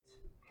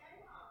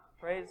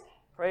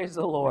Praise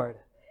the Lord.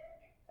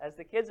 As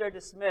the kids are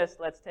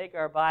dismissed, let's take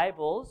our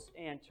Bibles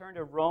and turn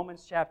to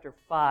Romans chapter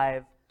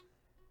 5.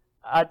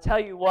 I'll tell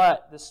you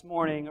what, this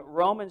morning,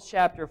 Romans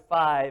chapter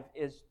 5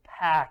 is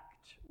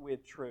packed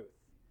with truth.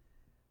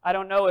 I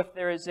don't know if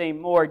there is a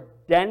more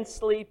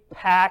densely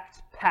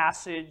packed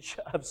passage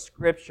of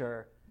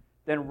Scripture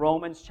than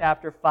Romans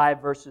chapter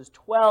 5, verses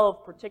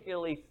 12,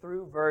 particularly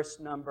through verse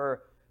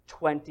number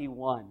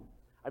 21.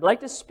 I'd like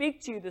to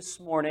speak to you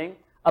this morning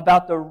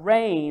about the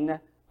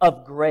reign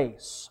of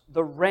grace.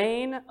 The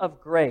reign of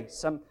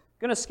grace. I'm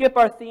going to skip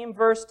our theme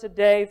verse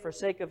today for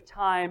sake of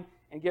time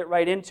and get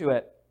right into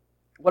it.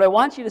 What I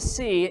want you to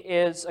see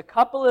is a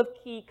couple of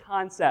key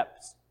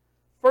concepts.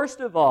 First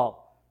of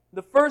all,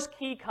 the first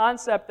key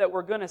concept that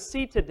we're going to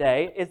see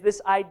today is this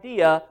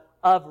idea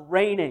of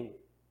reigning.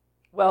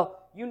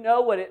 Well, you know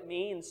what it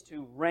means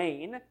to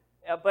reign,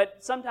 but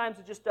sometimes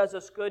it just does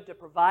us good to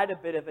provide a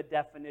bit of a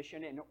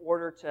definition in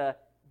order to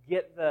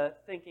get the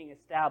thinking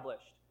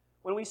established.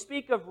 When we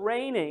speak of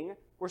reigning,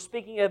 we're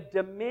speaking of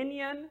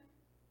dominion,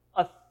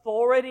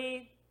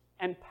 authority,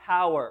 and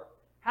power.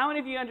 How many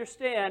of you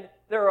understand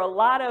there are a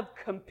lot of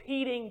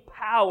competing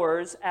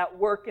powers at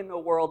work in the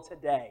world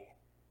today?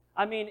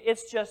 I mean,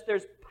 it's just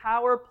there's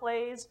power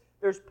plays,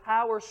 there's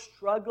power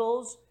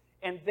struggles,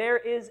 and there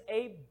is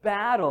a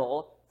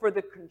battle for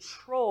the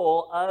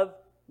control of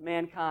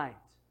mankind.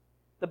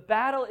 The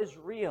battle is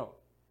real.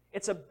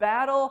 It's a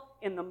battle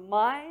in the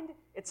mind,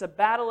 it's a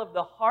battle of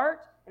the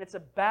heart, and it's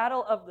a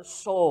battle of the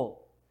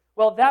soul.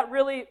 Well, that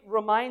really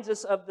reminds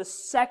us of the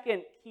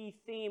second key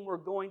theme we're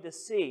going to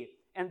see,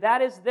 and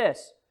that is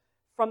this.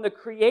 From the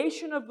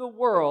creation of the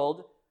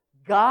world,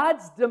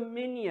 God's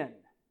dominion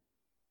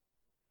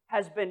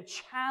has been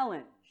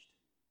challenged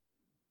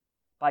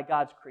by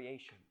God's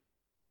creation.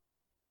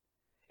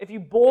 If you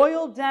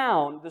boil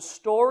down the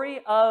story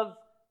of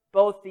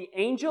both the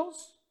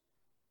angels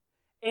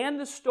and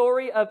the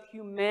story of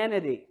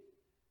humanity,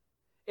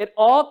 it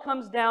all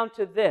comes down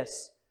to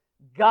this.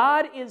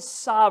 God is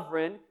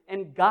sovereign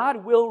and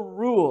God will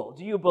rule.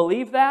 Do you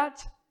believe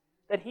that?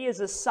 That He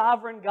is a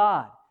sovereign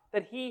God.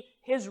 That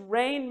His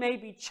reign may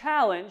be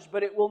challenged,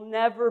 but it will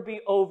never be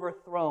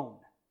overthrown.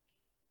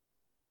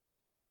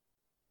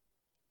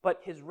 But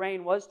His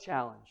reign was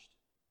challenged.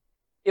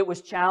 It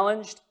was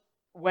challenged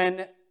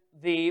when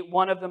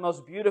one of the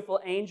most beautiful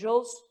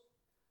angels,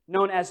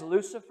 known as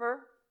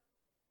Lucifer,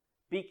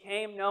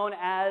 became known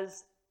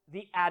as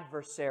the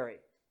adversary.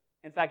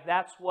 In fact,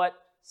 that's what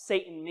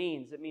Satan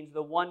means. It means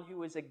the one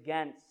who is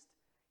against.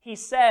 He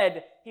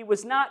said he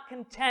was not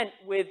content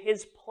with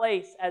his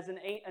place as an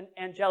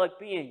angelic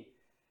being.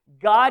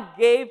 God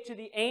gave to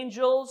the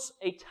angels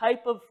a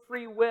type of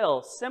free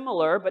will,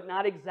 similar but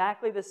not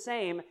exactly the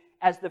same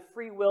as the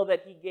free will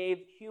that He gave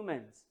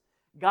humans.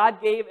 God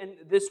gave, and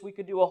this we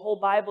could do a whole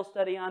Bible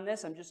study on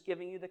this, I'm just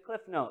giving you the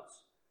Cliff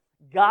Notes.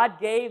 God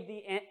gave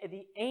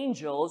the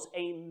angels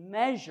a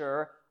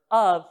measure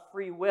of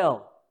free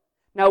will.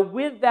 Now,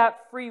 with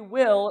that free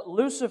will,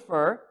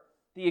 Lucifer,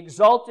 the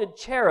exalted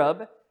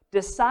cherub,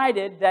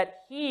 decided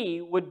that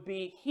he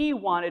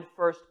wanted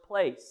first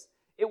place.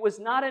 It was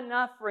not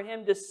enough for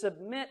him to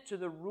submit to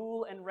the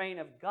rule and reign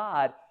of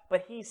God,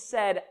 but he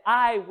said,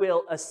 I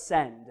will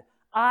ascend.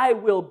 I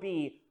will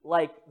be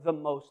like the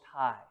Most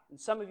High. And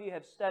some of you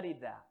have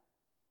studied that.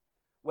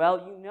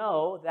 Well, you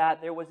know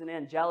that there was an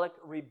angelic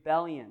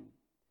rebellion.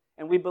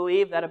 And we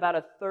believe that about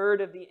a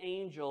third of the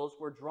angels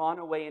were drawn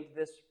away into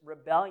this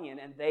rebellion,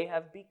 and they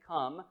have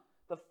become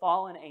the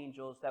fallen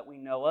angels that we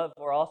know of,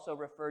 or also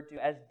referred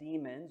to as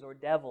demons or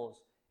devils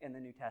in the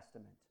New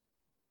Testament.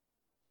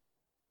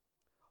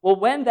 Well,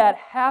 when that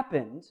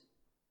happened,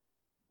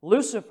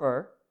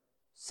 Lucifer,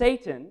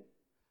 Satan,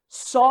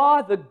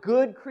 saw the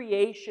good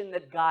creation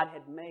that God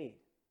had made.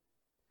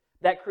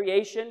 That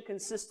creation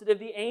consisted of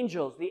the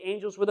angels. The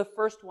angels were the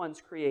first ones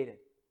created.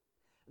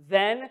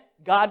 Then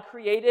God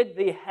created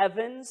the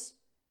heavens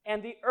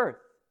and the earth.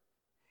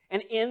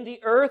 And in the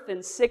earth,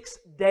 in 6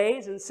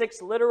 days, in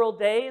 6 literal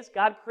days,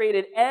 God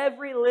created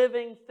every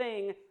living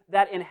thing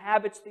that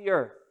inhabits the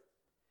earth.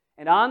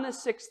 And on the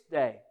 6th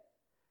day,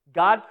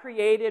 God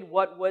created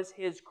what was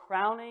His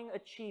crowning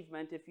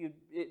achievement,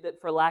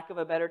 for lack of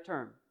a better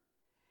term.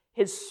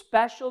 His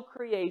special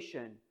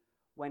creation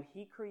when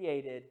He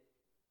created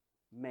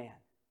man.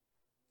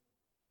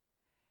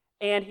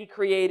 And He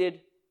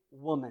created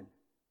woman.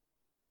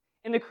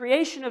 In the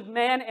creation of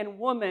man and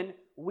woman,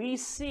 we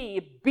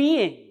see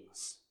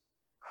beings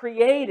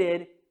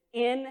created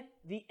in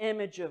the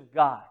image of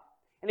God.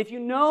 And if you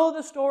know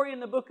the story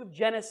in the book of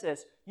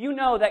Genesis, you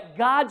know that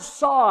God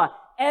saw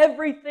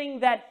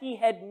everything that He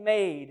had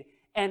made,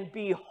 and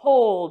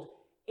behold,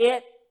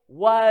 it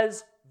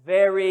was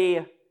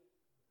very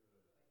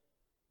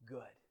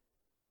good.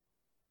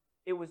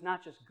 It was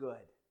not just good,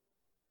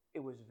 it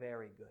was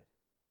very good.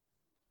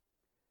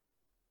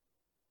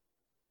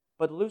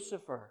 But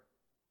Lucifer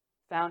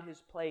found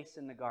his place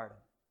in the garden.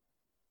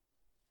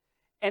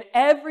 And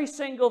every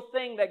single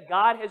thing that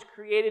God has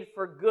created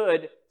for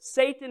good,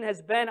 Satan has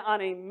been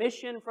on a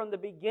mission from the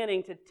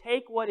beginning to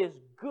take what is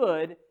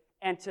good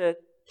and to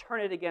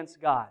turn it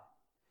against God.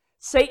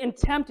 Satan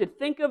tempted.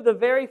 Think of the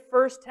very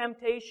first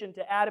temptation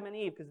to Adam and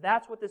Eve, because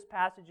that's what this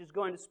passage is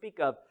going to speak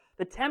of.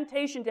 The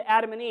temptation to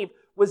Adam and Eve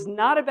was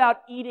not about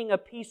eating a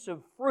piece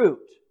of fruit,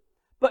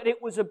 but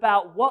it was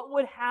about what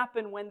would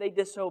happen when they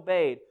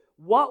disobeyed.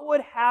 What would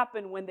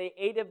happen when they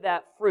ate of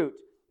that fruit?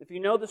 If you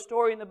know the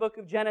story in the book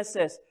of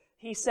Genesis,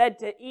 he said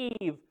to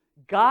Eve,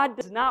 God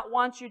does not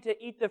want you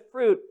to eat the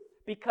fruit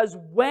because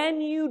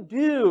when you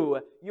do,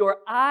 your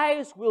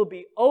eyes will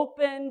be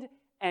opened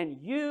and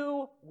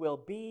you will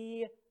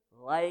be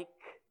like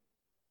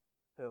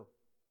who?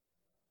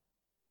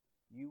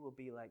 You will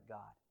be like God.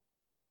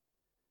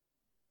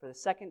 For the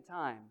second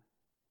time,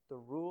 the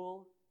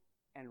rule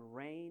and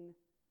reign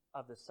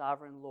of the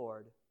sovereign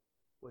Lord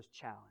was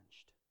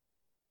challenged.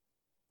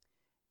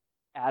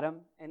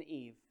 Adam and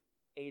Eve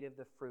ate of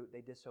the fruit,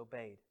 they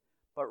disobeyed.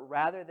 But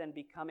rather than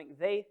becoming,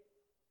 they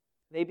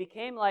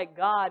became like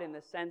God in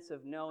the sense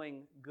of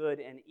knowing good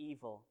and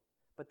evil.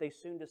 But they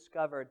soon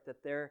discovered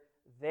that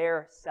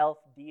their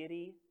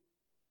self-deity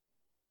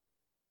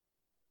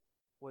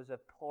was a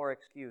poor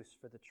excuse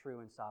for the true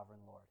and sovereign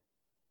Lord.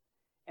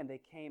 And they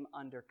came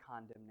under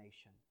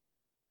condemnation.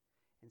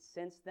 And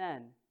since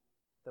then,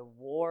 the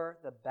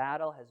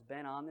battle has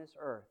been on this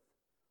earth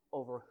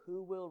over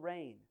who will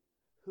reign,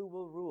 who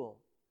will rule.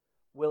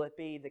 Will it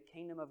be the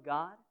kingdom of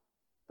God,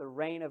 the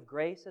reign of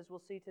grace as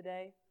we'll see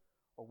today,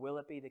 or will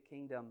it be the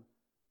kingdom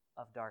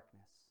of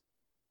darkness?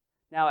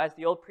 Now, as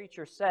the old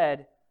preacher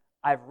said,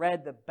 I've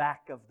read the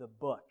back of the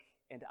book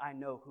and I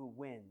know who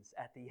wins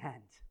at the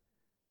end.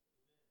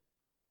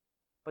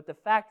 But the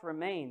fact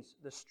remains,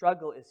 the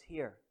struggle is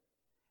here.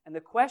 And the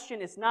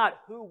question is not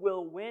who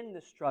will win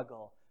the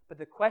struggle, but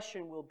the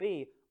question will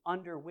be,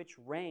 under which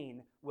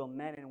reign will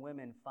men and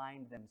women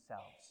find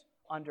themselves?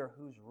 Under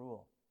whose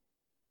rule?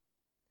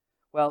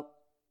 Well,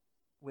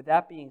 with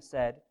that being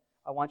said,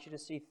 I want you to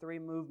see three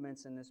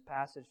movements in this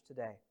passage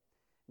today.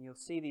 And you'll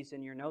see these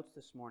in your notes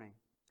this morning.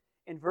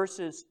 In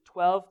verses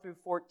 12 through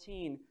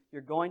 14,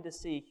 you're going to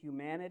see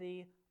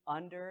humanity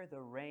under the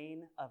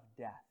reign of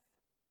death.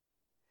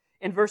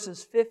 In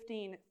verses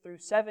 15 through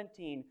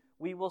 17,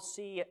 we will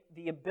see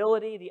the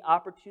ability, the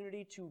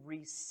opportunity to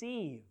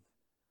receive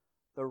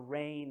the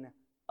reign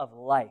of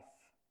life.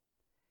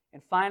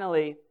 And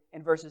finally,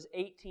 in verses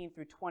 18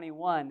 through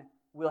 21,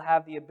 we'll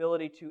have the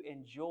ability to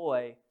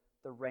enjoy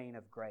the reign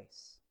of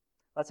grace.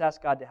 Let's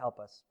ask God to help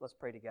us. Let's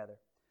pray together.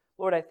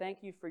 Lord, I thank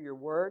you for your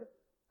word.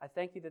 I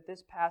thank you that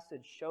this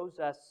passage shows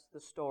us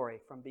the story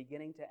from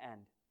beginning to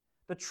end,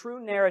 the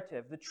true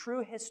narrative, the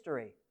true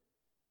history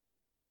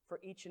for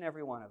each and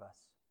every one of us.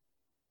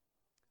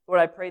 Lord,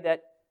 I pray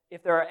that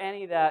if there are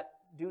any that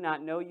do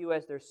not know you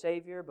as their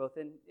Savior, both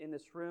in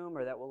this room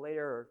or that will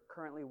later or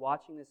currently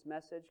watching this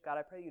message, God,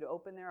 I pray you to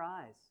open their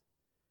eyes,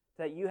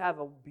 that you have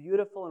a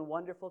beautiful and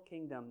wonderful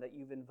kingdom that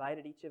you've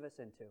invited each of us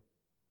into.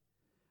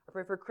 I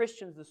pray for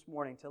Christians this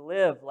morning to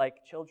live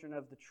like children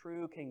of the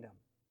true kingdom.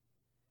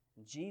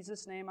 In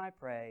Jesus' name I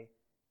pray,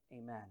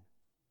 amen.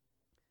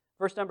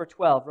 Verse number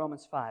 12,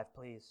 Romans 5,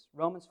 please.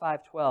 Romans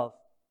 5:12.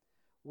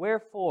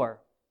 Wherefore,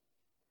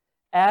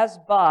 as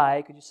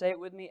by, could you say it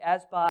with me?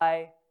 As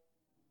by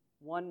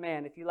one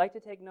man. If you like to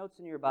take notes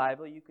in your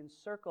Bible, you can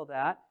circle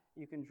that.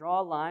 You can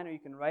draw a line or you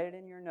can write it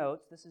in your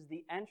notes. This is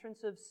the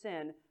entrance of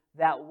sin.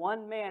 That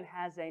one man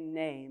has a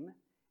name,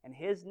 and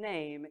his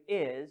name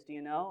is, do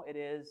you know? It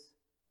is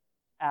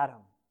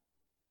Adam.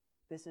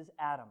 This is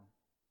Adam.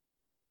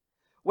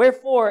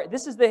 Wherefore,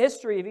 this is the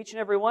history of each and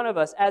every one of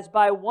us. As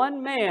by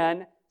one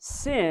man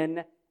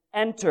sin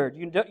entered.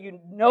 You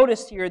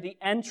notice here the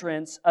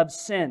entrance of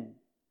sin.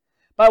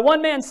 By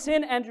one man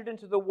sin entered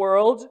into the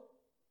world,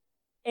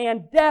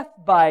 and death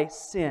by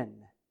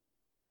sin.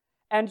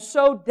 And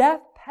so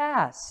death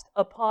passed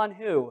upon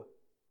who?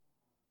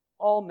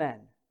 All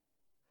men.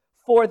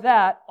 For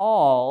that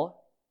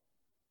all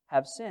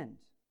have sinned.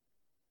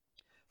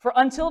 For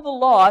until the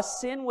law,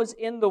 sin was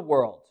in the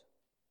world.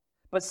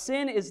 But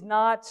sin is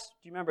not,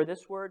 do you remember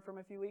this word from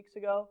a few weeks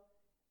ago?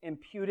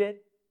 Imputed.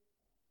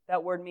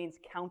 That word means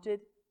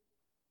counted.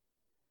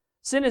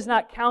 Sin is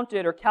not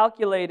counted or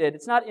calculated.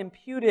 It's not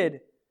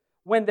imputed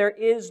when there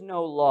is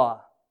no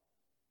law.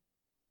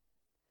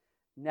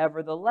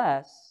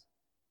 Nevertheless,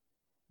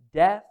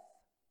 death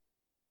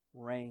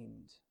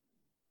reigned.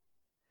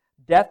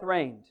 Death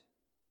reigned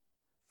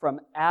from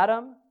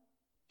Adam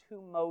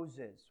to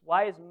Moses.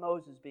 Why is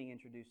Moses being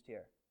introduced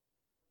here?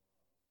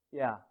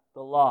 Yeah,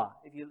 the law.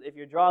 If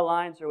you draw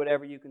lines or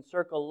whatever, you can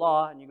circle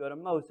law and you go to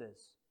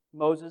Moses.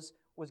 Moses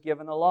was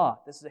given the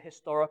law. This is a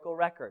historical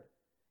record.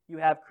 You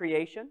have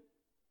creation.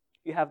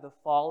 You have the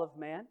fall of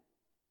man.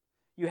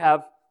 You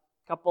have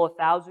a couple of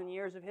thousand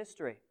years of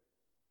history.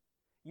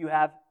 You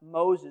have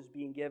Moses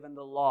being given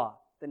the law,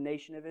 the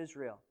nation of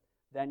Israel.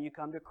 Then you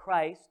come to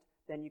Christ.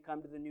 Then you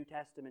come to the New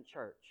Testament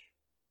church.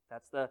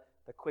 That's the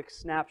quick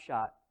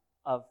snapshot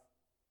of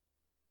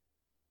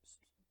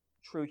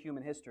true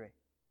human history.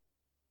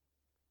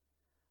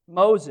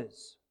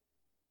 Moses,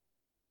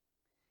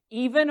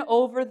 even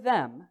over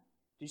them,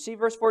 do you see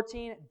verse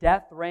 14?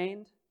 Death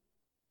reigned.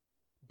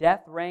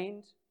 Death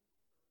reigned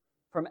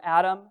from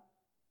Adam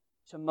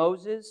to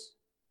Moses,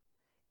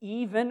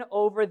 even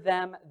over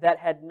them that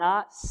had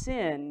not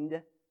sinned,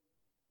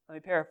 let me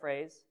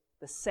paraphrase,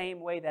 the same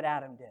way that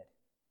Adam did.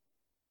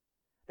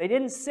 They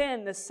didn't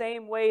sin the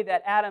same way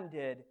that Adam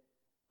did,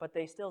 but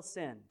they still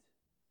sinned.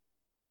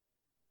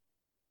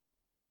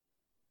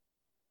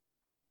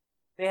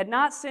 They had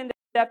not sinned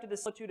after the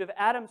similitude of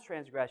Adam's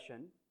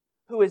transgression,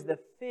 who is the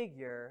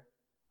figure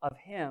of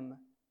him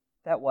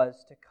that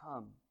was to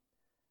come.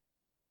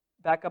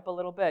 Back up a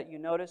little bit. You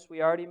notice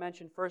we already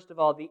mentioned, first of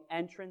all, the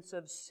entrance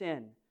of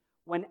sin.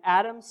 When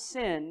Adam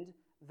sinned,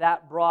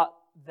 that brought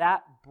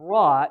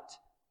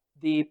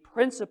the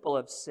principle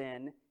of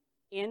sin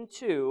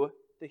into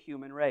the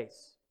human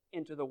race,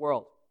 into the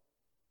world.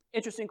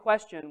 Interesting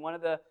question. One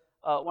of the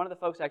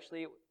folks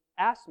actually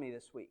asked me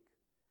this week.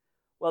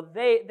 Well,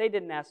 they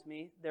didn't ask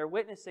me. They're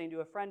witnessing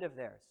to a friend of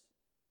theirs.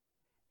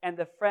 And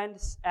the friend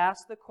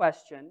asked the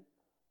question,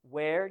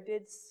 where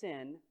did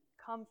sin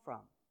come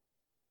from?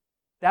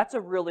 That's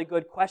a really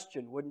good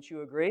question, wouldn't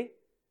you agree?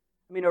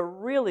 I mean, a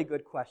really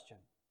good question.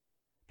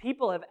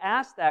 People have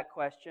asked that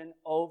question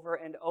over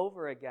and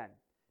over again.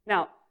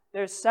 Now,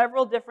 there's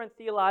several different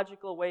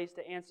theological ways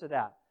to answer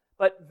that.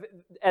 But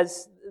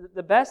as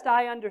the best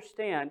I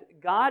understand,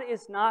 God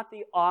is not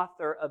the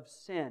author of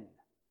sin.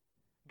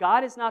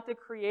 God is not the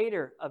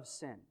creator of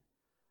sin.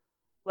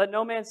 Let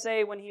no man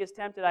say when he is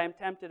tempted, I am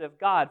tempted of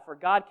God. For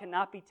God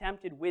cannot be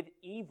tempted with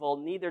evil,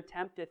 neither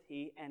tempteth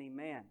he any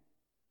man.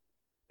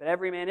 But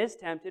every man is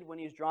tempted when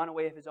he is drawn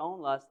away of his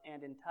own lust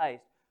and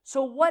enticed.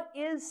 So what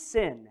is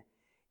sin?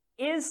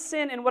 Is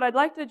sin, and what I'd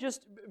like to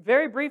just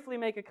very briefly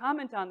make a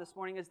comment on this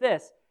morning is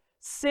this.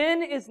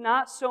 Sin is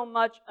not so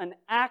much an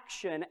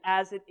action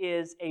as it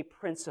is a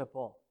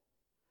principle.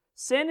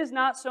 Sin is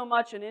not so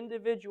much an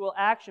individual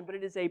action, but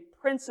it is a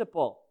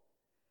principle.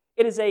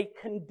 It is a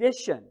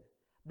condition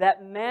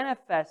that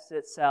manifests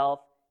itself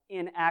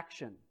in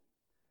action.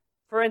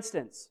 For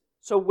instance,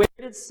 so where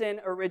did sin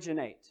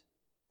originate?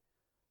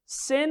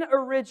 Sin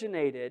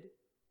originated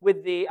with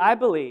I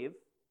believe,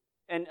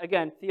 and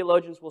again,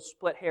 theologians will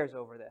split hairs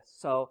over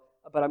this,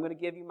 but I'm going to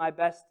give you my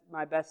best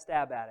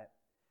stab at it.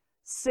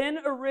 Sin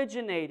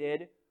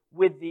originated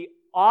with the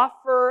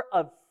offer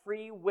of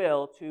free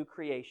will to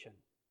creation.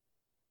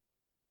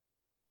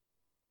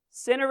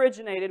 Sin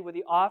originated with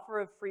the offer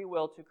of free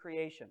will to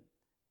creation.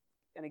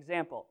 An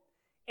example.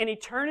 In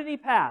eternity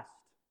past,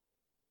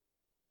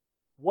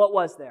 what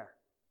was there?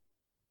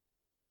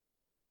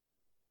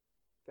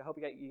 I hope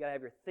you got to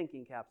have your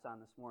thinking caps on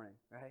this morning,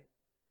 right?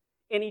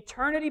 In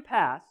eternity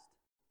past,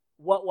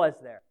 what was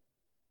there?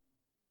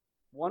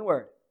 One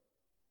word.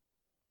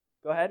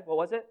 Go ahead. What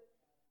was it?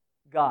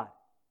 God.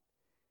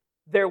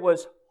 There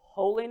was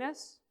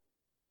holiness.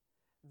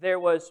 There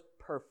was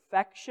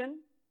perfection.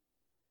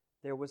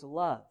 There was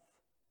love.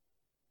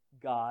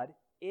 God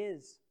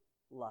is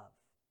love.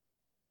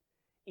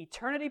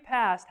 Eternity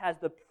past has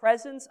the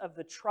presence of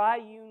the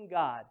triune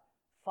God,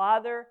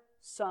 Father,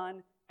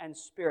 Son, and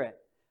Spirit.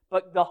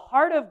 But the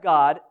heart of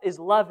God is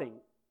loving.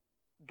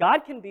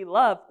 God can be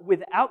love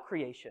without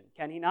creation,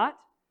 can He not?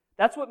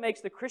 That's what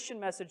makes the Christian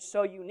message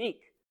so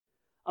unique.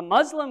 The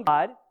Muslim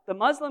God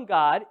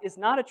is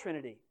not a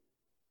Trinity.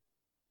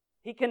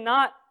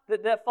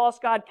 That false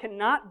God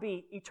cannot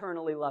be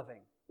eternally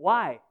loving.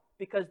 Why?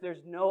 Because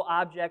there's no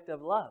object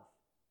of love.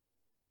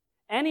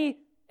 Any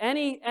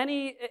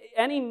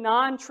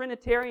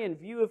non-Trinitarian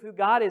view of who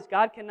God is,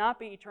 God cannot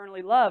be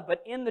eternally loved.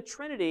 But in the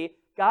Trinity,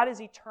 God is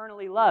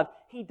eternally loved.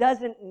 He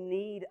doesn't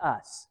need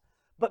us.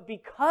 But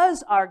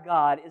because our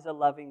God is a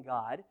loving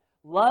God,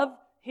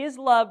 His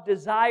love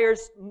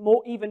desires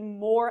even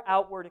more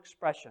outward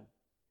expression.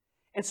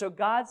 And so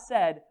God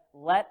said,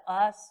 let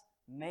us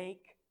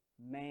make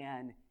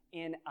man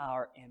in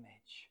our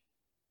image.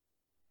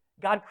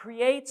 God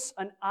creates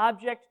an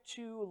object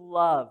to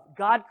love.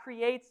 God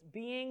creates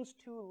beings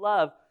to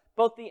love.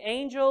 Both the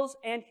angels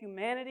and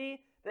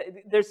humanity,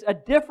 there's a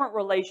different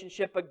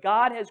relationship, but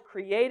God has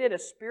created a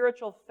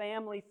spiritual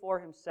family for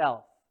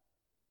Himself.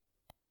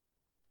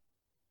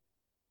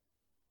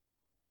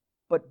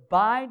 But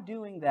by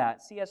doing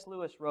that, C.S.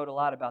 Lewis wrote a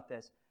lot about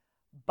this,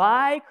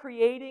 by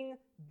creating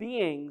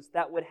beings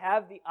that would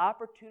have the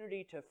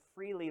opportunity to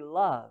freely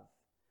love,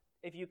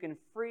 if you can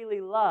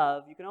freely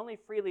love, you can only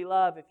freely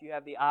love if you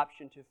have the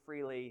option to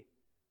freely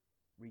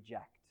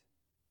reject.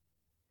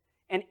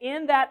 And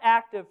in that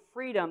act of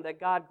freedom that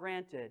God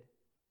granted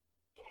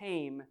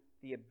came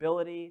the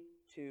ability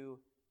to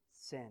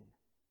sin.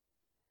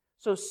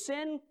 So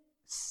sin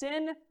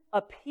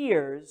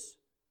appears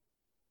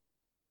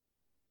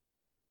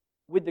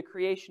with the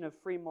creation of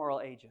free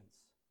moral agents.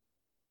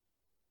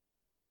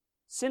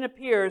 Sin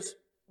appears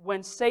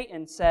when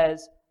Satan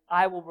says,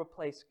 I will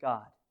replace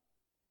God.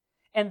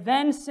 And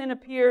then sin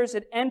appears,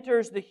 it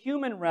enters the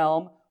human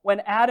realm when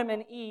Adam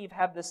and Eve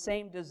have the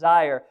same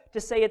desire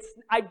to say,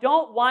 I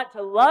don't want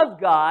to love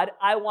God,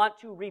 I want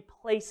to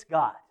replace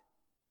God.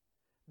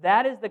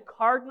 That is the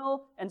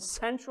cardinal and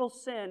central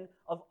sin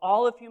of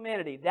all of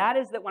humanity. That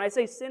is that when I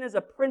say sin is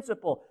a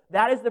principle,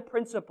 that is the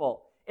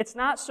principle. It's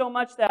not so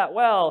much that,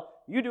 well,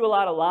 you do a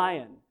lot of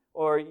lying,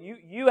 or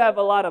you have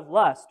a lot of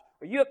lust,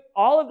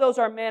 All of those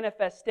are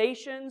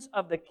manifestations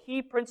of the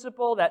key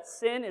principle that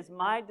sin is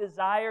my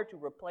desire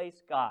to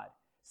replace God.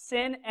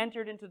 Sin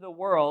entered into the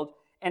world,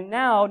 and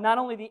now not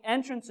only the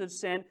entrance of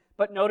sin,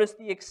 but notice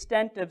the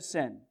extent of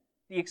sin.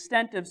 The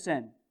extent of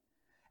sin.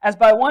 As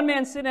by one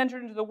man sin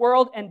entered into the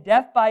world, and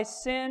death by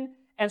sin,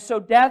 and so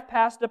death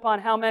passed upon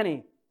how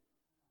many?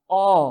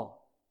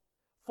 All.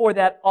 For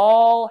that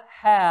all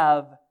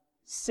have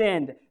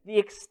sinned. The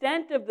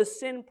extent of the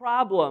sin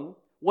problem,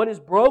 what is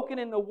broken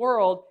in the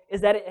world,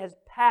 is that it has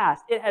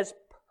passed. It has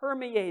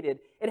permeated.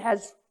 It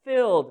has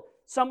filled.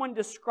 Someone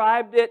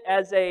described it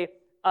as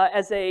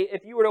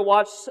if you were to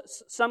watch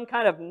some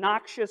kind of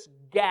noxious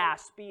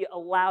gas be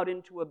allowed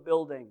into a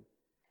building.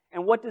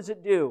 And what does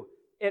it do?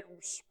 It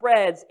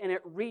spreads and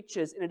it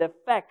reaches and it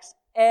affects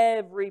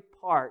every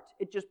part.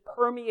 It just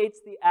permeates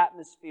the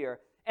atmosphere.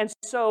 And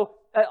so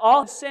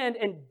all have sinned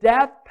and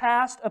death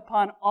passed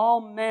upon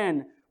all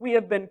men. We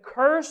have been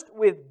cursed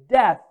with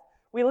death.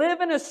 We live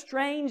in a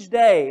strange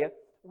day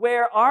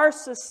where our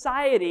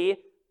society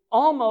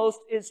our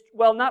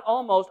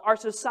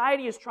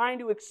society is trying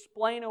to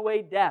explain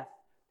away death.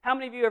 How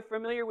many of you are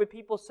familiar with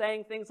people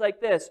saying things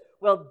like this?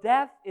 Well,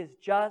 death is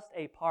just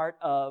a part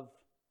of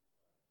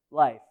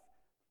life.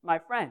 My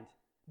friend,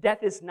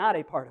 death is not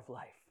a part of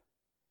life.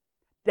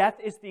 Death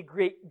is the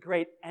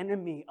great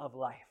enemy of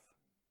life.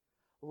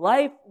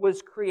 Life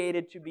was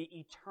created to be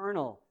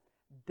eternal.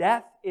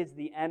 Death is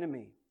the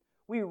enemy.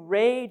 We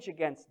rage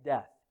against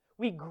death.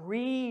 We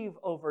grieve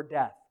over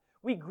death.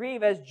 We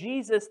grieve as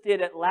Jesus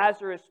did at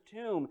Lazarus'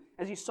 tomb.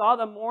 As he saw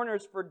the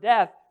mourners for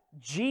death,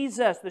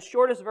 Jesus, the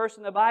shortest verse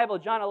in the Bible,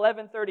 John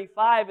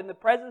 11:35, in the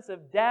presence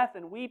of death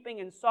and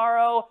weeping and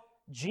sorrow,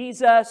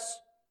 Jesus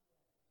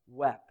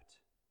wept.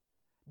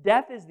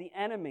 Death is the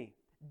enemy.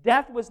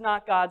 Death was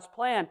not God's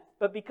plan,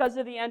 but because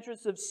of the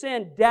entrance of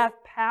sin, death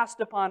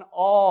passed upon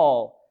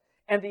all.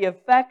 And the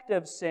effect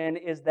of sin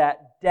is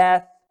that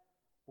death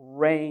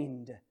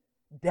reigned.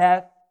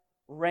 Death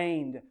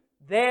reigned.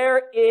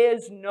 There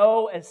is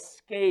no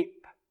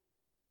escape.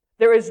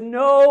 There is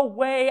no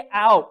way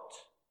out.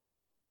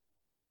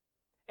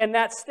 And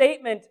that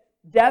statement,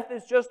 death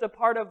is just a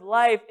part of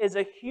life, is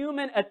a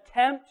human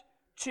attempt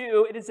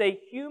to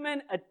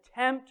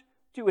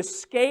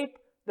escape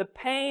the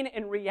pain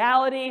and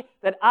reality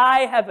that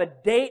I have a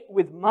date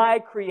with my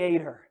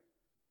Creator.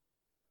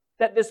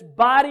 That this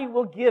body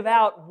will give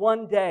out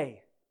one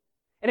day.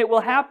 And it will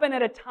happen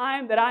at a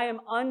time that I am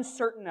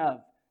uncertain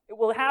of. It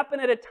will happen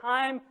at a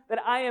time that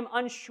I am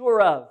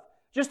unsure of.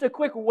 Just a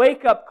quick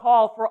wake-up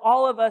call for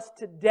all of us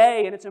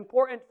today, and it's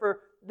important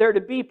for there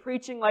to be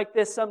preaching like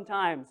this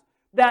sometimes,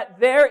 that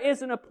there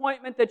is an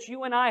appointment that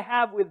you and I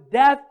have with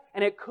death,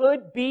 and it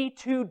could be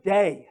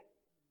today.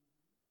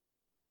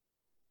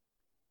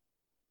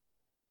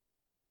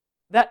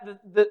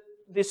 That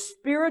the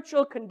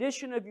spiritual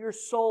condition of your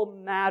soul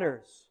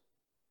matters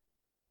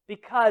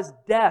because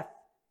death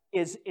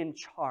is in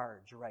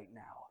charge right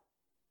now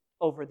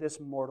over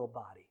this mortal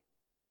body.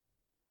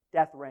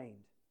 Death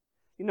reigned.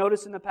 You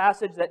notice in the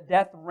passage that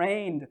death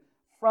reigned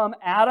from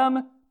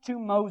Adam to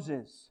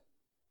Moses.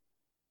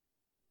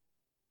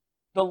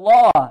 The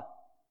law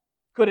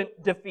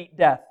couldn't defeat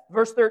death.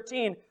 Verse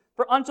 13,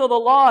 for until the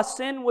law,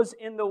 sin was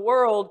in the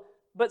world,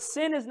 but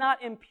sin is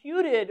not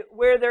imputed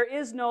where there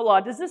is no law.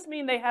 Does this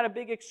mean they had a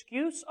big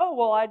excuse? Oh,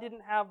 well, I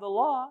didn't have the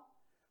law.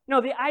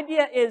 No, the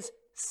idea is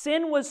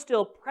sin was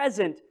still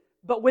present,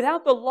 but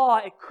without the law,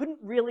 it couldn't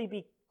really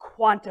be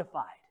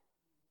quantified.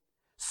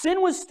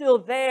 Sin was still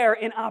there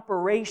in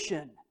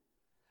operation,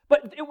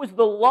 but it was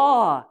the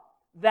law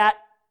that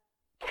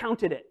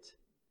counted it.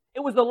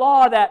 It was the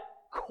law that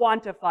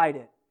quantified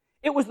it.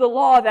 It was the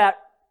law that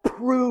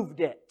proved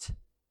it.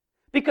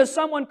 Because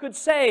someone could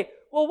say,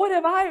 well, what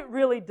have I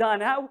really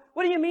done?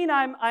 What do you mean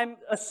I'm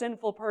a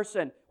sinful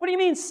person? What do you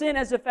mean sin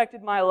has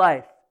affected my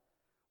life?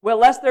 Well,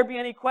 lest there be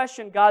any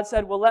question, God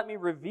said, well, let me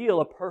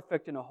reveal a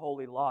perfect and a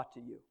holy law to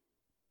you.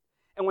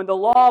 And when the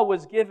law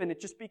was given, it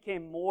just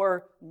became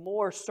more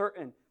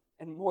certain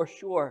and more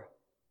sure.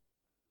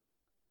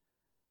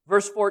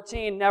 Verse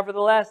 14,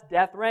 nevertheless,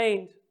 death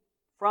reigned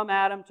from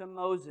Adam to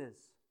Moses.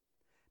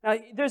 Now,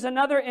 there's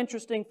another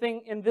interesting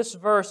thing in this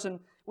verse, and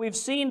we've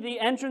seen the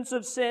entrance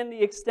of sin,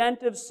 the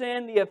extent of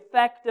sin, the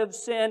effect of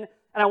sin,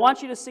 and I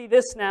want you to see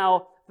this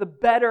now, the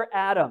better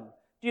Adam.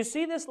 Do you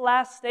see this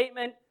last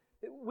statement?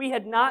 We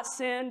had not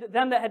sinned,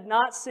 them that had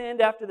not sinned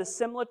after the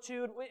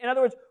similitude. In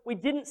other words, we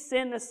didn't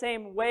sin the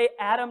same way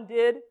Adam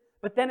did,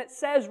 but then it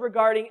says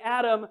regarding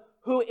Adam,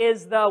 who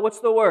is what's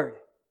the word?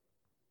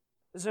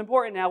 This is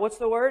important now. What's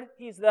the word?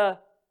 He's the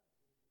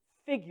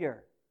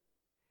figure.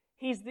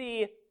 He's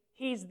the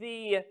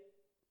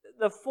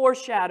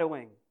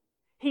foreshadowing.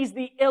 He's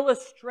the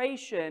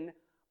illustration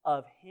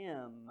of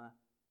Him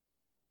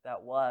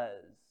that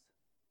was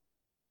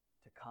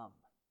to come.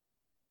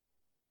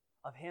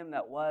 Of Him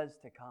that was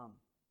to come.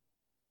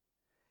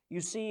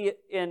 You see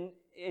in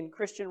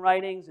Christian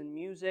writings and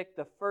music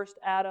the first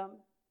Adam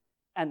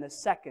and the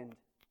second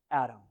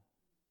Adam.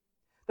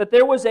 That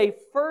there was a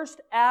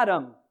first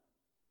Adam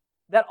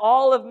that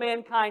all of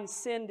mankind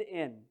sinned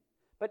in.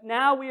 But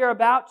now we are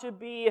about to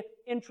be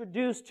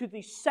introduced to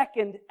the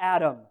second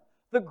Adam,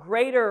 the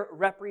greater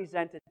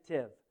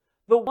representative,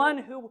 the one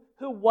who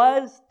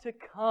was to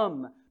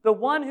come, the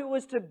one who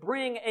was to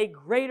bring a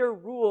greater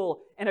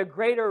rule and a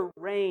greater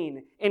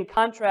reign, in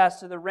contrast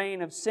to the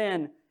reign of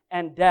sin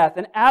and death.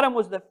 And Adam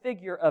was the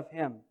figure of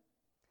him.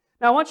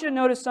 Now I want you to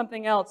notice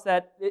something else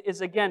that is,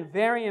 again,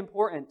 very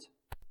important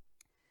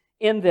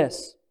in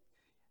this.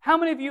 How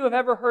many of you have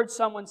ever heard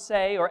someone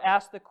say or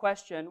ask the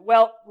question,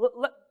 well,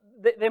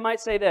 they might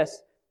say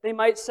this. They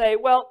might say,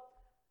 well,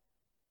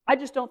 I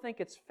just don't think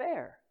it's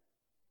fair.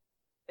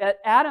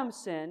 Adam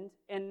sinned,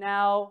 and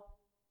now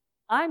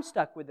I'm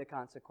stuck with the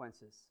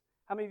consequences.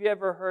 How many of you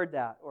ever heard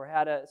that or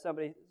had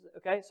somebody?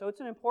 Okay, so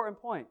it's an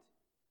important point.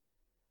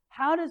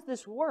 How does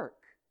this work?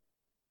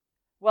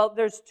 Well,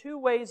 there's two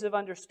ways of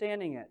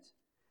understanding it.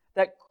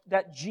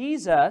 That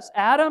Jesus,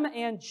 Adam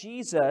and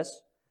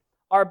Jesus,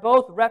 are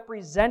both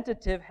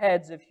representative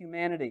heads of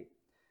humanity.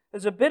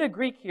 There's a bit of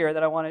Greek here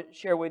that I want to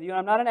share with you.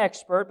 I'm not an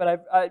expert,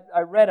 but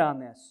I read on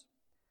this.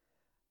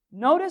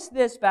 Notice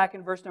this back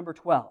in verse number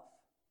 12.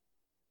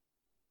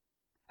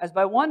 As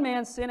by one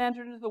man sin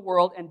entered into the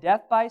world, and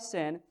death by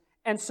sin,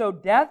 and so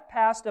death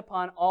passed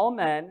upon all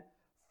men,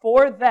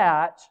 for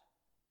that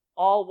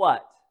all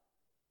what?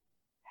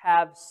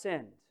 Have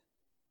sinned.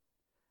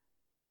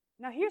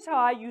 Now here's how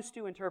I used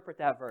to interpret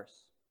that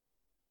verse.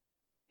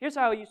 Here's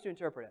how I used to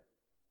interpret it.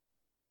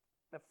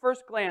 At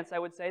first glance, I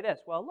would say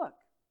this. Well, look.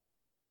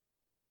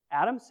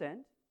 Adam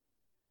sinned.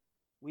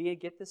 We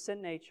get the sin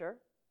nature.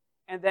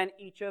 And then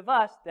each of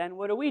us, then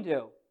what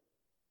do?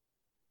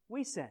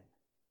 We sin.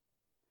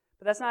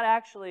 But that's not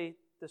actually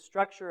the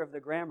structure of the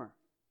grammar.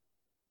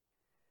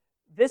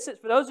 This is,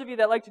 for those of you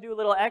that like to do a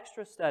little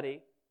extra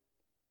study,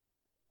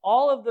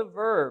 all of the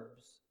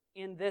verbs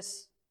in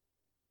this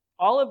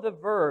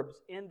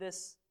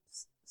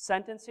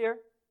sentence here,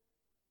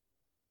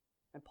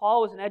 and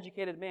Paul was an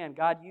educated man.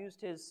 God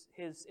used his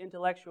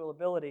intellectual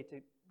ability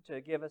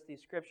to give us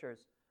these scriptures.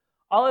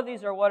 All of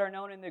these are what are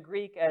known in the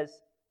Greek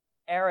as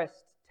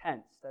aorist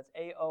tense. That's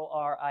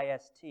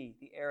A-O-R-I-S-T,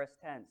 the aorist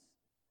tense.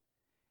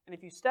 And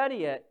if you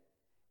study it,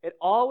 it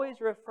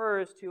always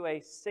refers to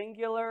a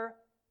singular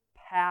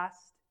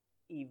past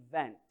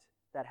event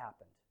that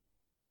happened.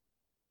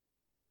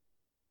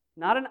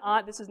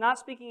 This is not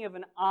speaking of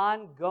an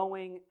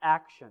ongoing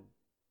action.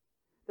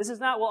 This is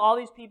not, well, all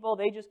these people,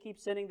 they just keep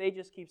sinning, they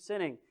just keep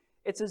sinning.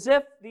 It's as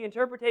if the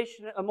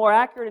interpretation, a more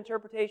accurate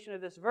interpretation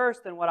of this verse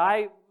than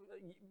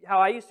how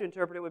I used to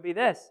interpret it would be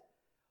this.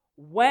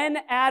 When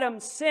Adam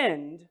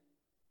sinned,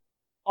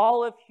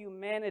 all of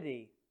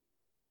humanity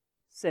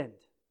sinned.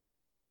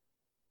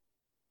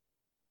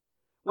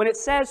 When it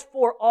says,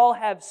 for all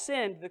have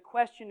sinned, the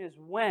question is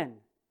when.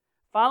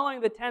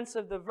 Following the tense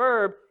of the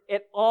verb,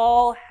 it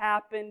all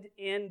happened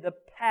in the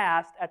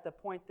past at the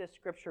point this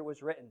scripture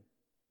was written.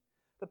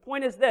 The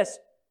point is this.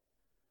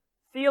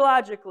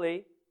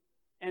 Theologically,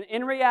 and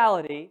in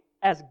reality,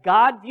 as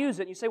God views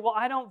it, you say, well,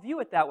 I don't view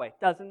it that way.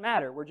 Doesn't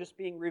matter. We're just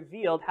being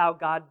revealed how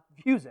God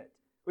views it.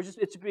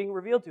 It's being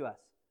revealed to us.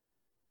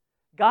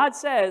 God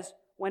says,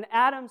 when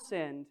Adam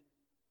sinned,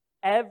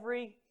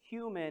 every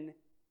human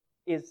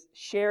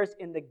shares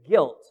in the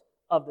guilt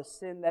of the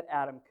sin that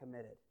Adam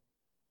committed.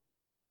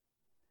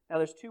 Now,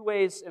 there's two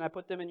ways, and I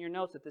put them in your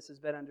notes that this has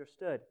been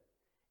understood.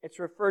 It's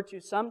referred to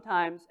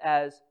sometimes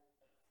as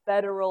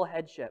federal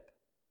headship.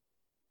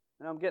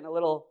 And I'm getting a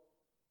little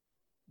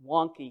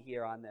wonky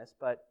here on this,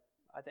 but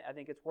I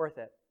think it's worth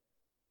it.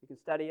 You can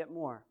study it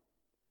more.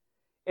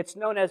 It's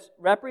known as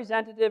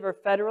representative or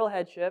federal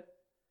headship.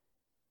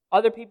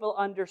 Other people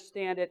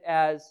understand it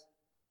as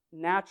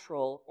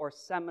natural or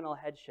seminal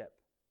headship.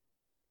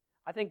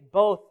 I think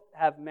both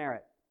have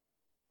merit.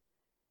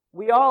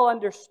 We all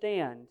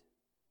understand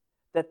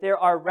that there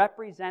are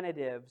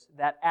representatives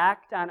that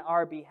act on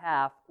our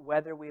behalf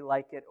whether we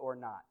like it or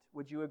not.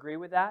 Would you agree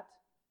with that?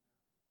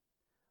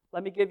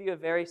 Let me give you a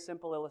very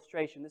simple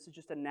illustration. This is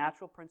just a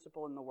natural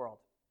principle in the world.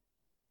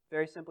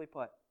 Very simply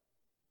put.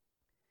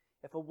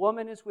 If a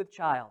woman is with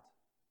child,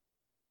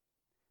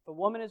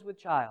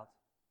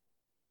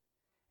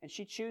 and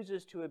she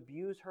chooses to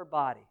abuse her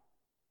body,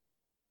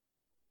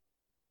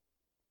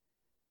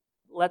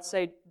 let's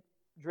say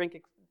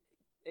drink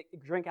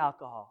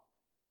alcohol,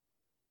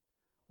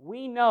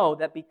 we know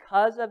that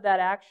because of that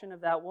action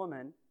of that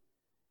woman,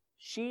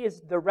 she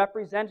is the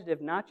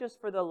representative not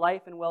just for the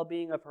life and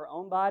well-being of her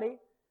own body,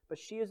 but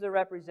she is the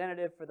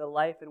representative for the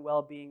life and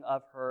well-being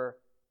of her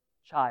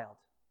child.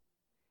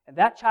 And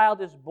that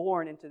child is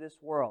born into this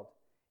world.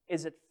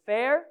 Is it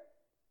fair?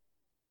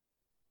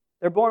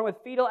 They're born with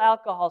fetal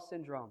alcohol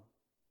syndrome.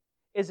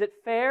 Is it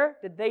fair?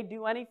 Did they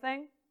do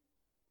anything?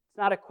 It's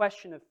not a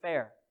question of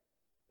fair.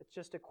 It's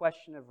just a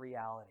question of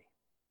reality.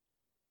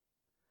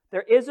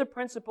 There is a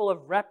principle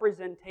of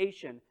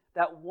representation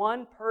that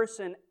one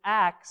person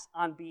acts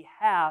on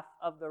behalf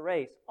of the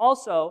race.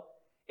 Also,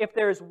 if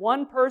there is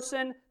one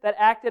person that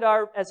acted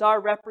as our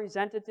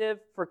representative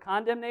for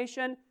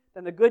condemnation,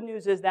 then the good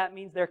news is that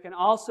means there can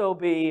also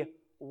be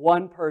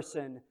one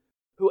person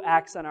who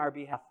acts on our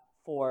behalf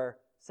for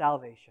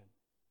salvation.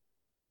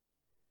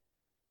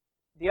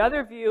 The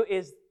other view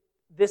is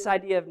this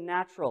idea of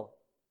natural.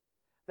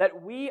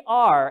 That we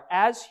are,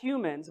 as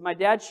humans, my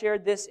dad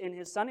shared this in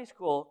his Sunday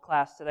school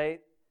class today,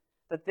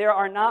 that there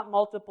are not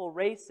multiple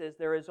races,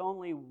 there is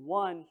only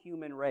one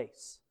human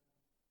race.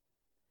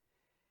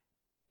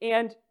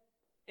 And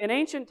in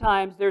ancient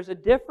times, there's a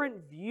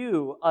different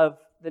view of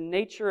the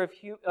nature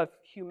of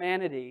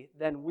humanity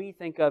than we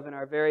think of in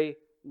our very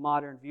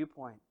modern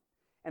viewpoint.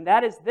 And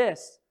that is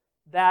this,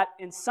 that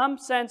in some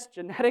sense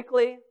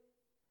genetically,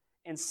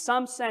 in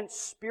some sense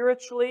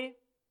spiritually,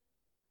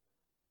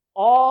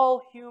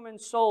 all human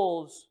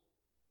souls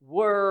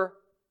were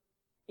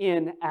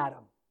in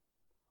Adam.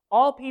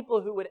 All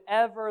people who would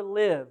ever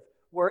live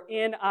were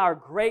in our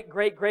great,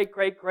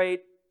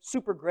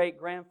 super great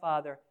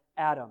grandfather,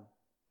 Adam.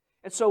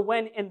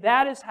 And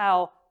that is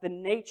how the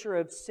nature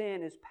of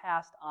sin is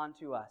passed on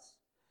to us.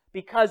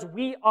 Because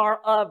we are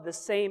of the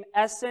same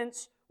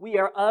essence, we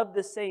are of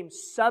the same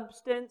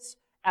substance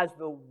as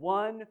the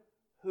one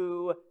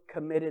who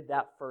committed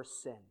that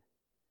first sin.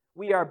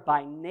 We are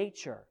by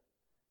nature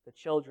the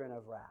children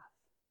of wrath,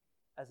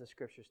 as the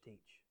Scriptures teach.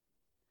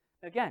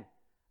 Again,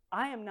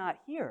 I am not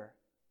here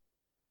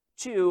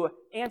to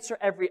answer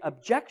every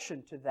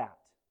objection to that.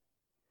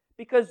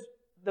 Because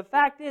the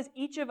fact is,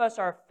 each of us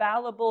are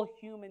fallible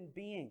human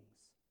beings.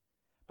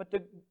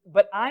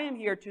 But I am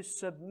here to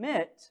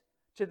submit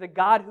to the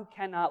God who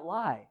cannot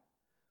lie,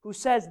 who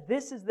says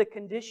this is the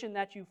condition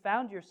that you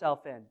found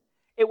yourself in.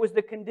 It was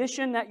the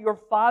condition that your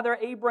father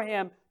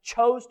Abraham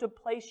chose to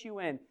place you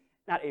in.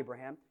 Not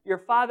Abraham, your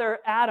father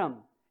Adam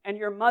and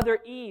your mother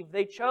Eve.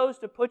 They chose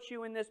to put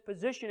you in this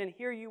position, and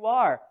here you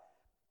are.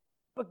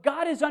 But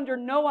God is under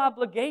no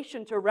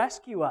obligation to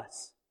rescue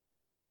us.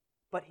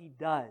 But He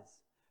does.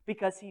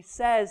 Because He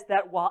says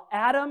that while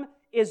Adam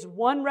is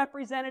one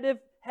representative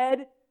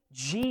head,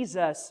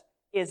 Jesus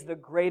is the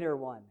greater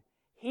one.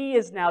 He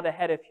is now the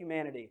head of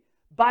humanity.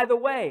 By the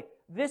way,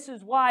 this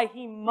is why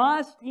he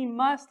must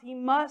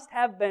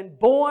have been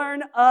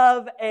born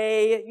of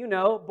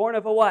born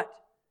of a what?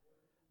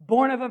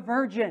 Born of a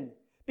virgin.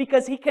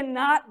 Because he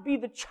cannot be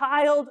the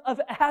child of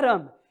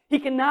Adam. He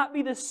cannot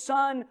be the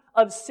son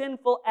of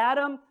sinful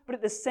Adam, but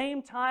at the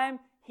same time,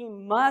 he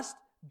must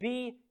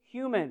be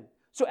human.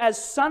 So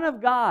as Son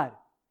of God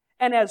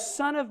and as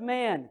Son of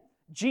Man,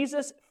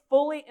 Jesus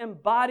fully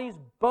embodies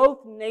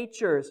both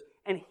natures,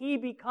 and He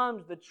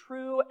becomes the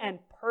true and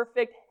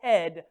perfect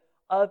head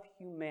of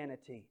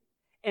humanity,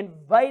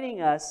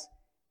 inviting us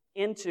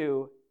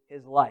into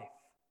His life.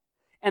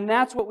 And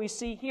that's what we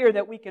see here,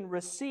 that we can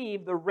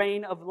receive the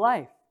reign of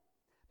life.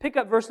 Pick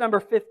up verse number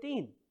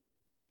 15.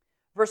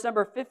 Verse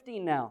number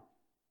 15 now.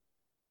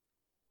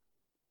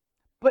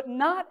 But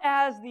not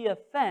as the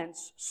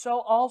offense,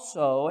 so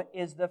also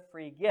is the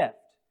free gift.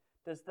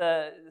 Does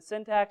the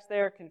syntax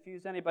there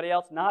confuse anybody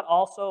else? Not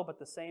also, but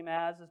the same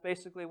as is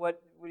basically what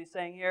he's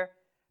saying here.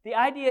 The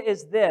idea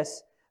is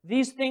this.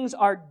 These things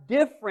are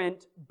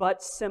different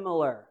but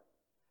similar.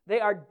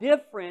 They are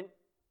different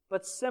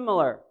but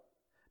similar.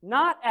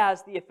 Not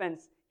as the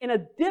offense. In a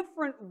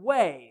different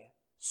way,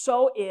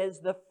 so is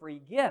the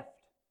free gift.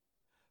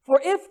 For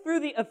if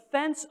through the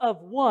offense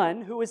of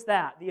one, who is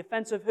that? The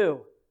offense of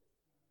who?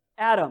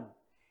 Adam.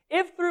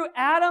 If through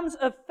Adam's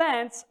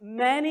offense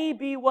many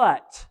be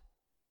what?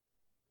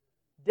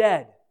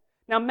 Dead.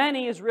 Now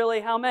many is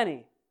really how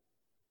many?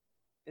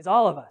 It's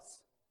all of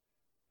us.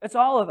 It's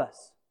all of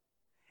us.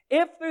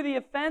 If through the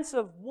offense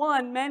of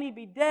one many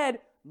be dead,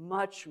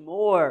 much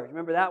more.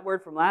 Remember that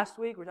word from last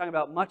week? We're talking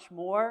about much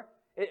more.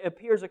 It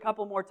appears a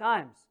couple more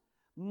times.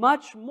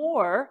 Much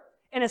more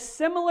in a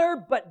similar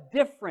but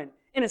different,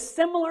 in a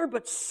similar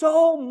but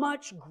so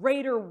much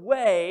greater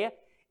way,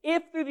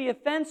 if through the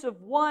offense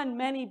of one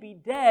many be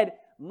dead,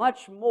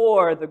 much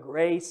more the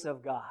grace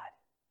of God.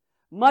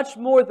 Much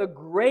more the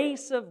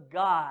grace of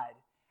God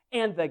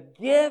and the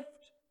gift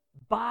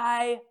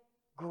by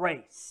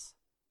grace,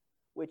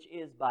 which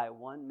is by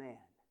one man,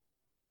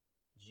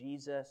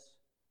 Jesus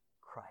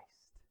Christ.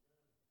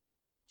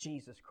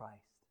 Jesus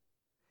Christ.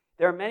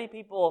 There are many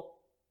people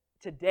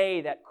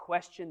today that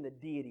question the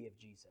deity of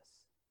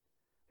Jesus.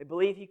 They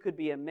believe He could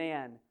be a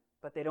man,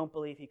 but they don't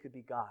believe He could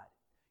be God.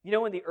 You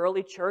know, in the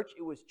early church,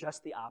 it was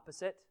just the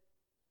opposite.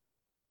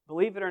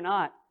 Believe it or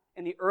not,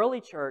 in the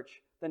early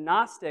church, the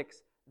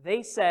Gnostics,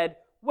 they said,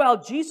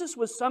 well, Jesus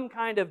was some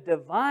kind of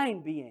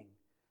divine being,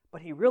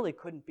 but He really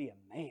couldn't be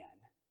a man.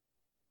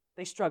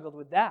 They struggled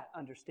with that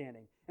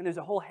understanding. And there's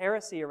a whole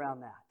heresy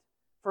around that.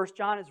 1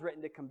 John is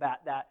written to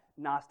combat that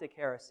Gnostic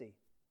heresy.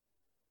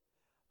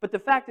 But the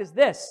fact is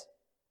this,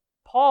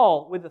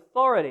 Paul with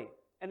authority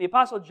and the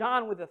Apostle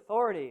John with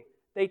authority,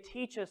 they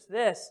teach us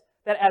this,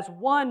 that as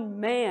one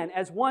man,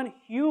 as one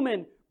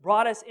human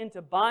brought us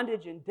into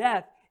bondage and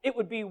death, it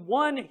would be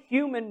one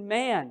human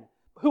man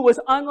who was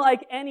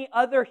unlike any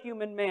other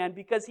human man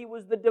because He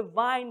was the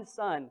divine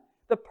Son,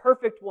 the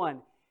perfect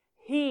one.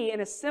 He,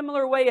 in a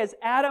similar way as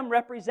Adam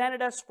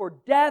represented us for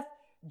death,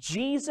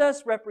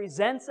 Jesus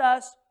represents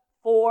us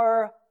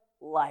for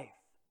life.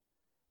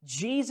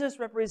 Jesus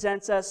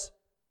represents us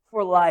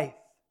for life.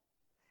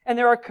 And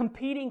there are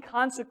competing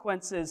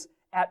consequences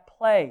at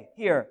play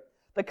here.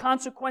 The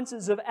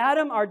consequences of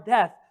Adam are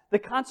death. The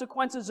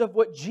consequences of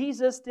what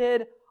Jesus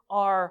did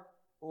are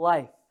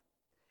life.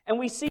 And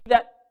we see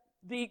that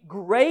the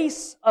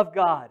grace of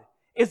God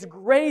is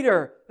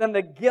greater than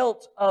the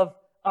guilt of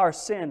our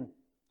sin.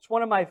 It's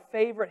one of my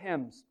favorite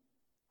hymns.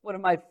 One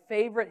of my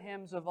favorite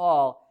hymns of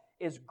all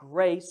is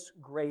Grace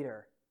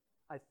Greater.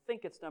 I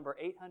think it's number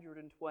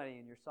 820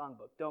 in your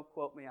songbook. Don't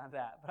quote me on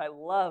that. But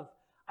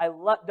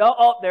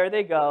there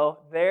they go.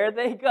 There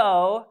they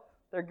go.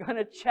 They're going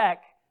to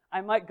check.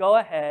 I might go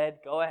ahead.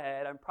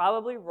 I'm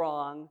probably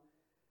wrong.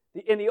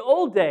 In the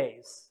old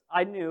days,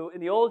 I knew, in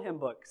the old hymn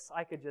books,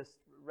 I could just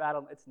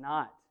rattle. It's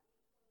not.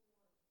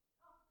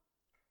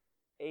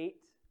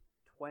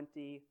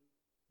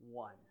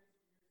 821.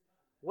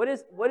 What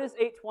is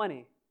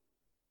 820?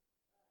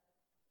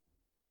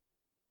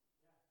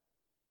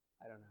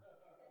 I don't know.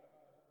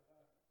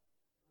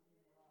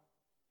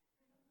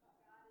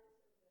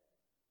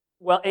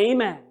 Well,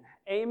 amen.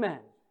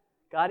 Amen.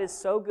 God is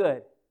so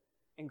good,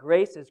 and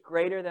grace is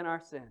greater than our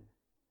sin.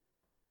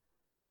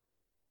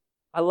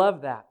 I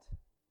love that.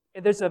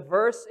 There's a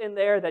verse in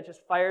there that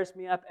just fires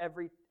me up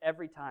every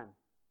time.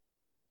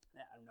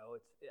 I don't know.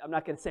 I'm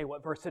not going to say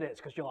what verse it is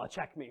because you'll all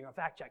check me or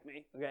fact check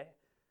me. Okay.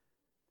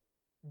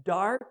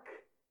 Dark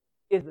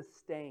is the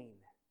stain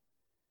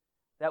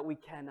that we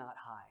cannot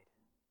hide.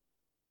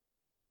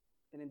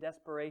 And in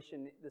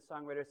desperation, the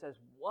songwriter says,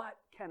 "What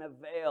can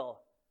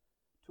avail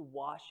to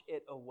wash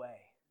it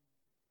away?"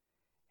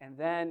 And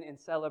then in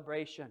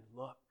celebration,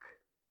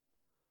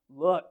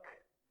 look,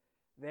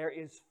 there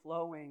is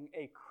flowing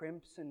a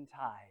crimson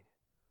tide,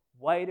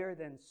 whiter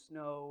than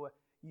snow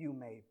you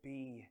may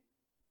be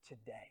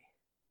today.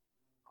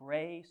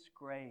 Grace,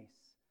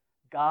 grace,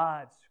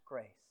 God's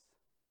grace.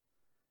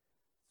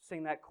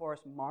 Sing that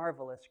chorus,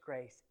 marvelous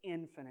grace,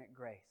 infinite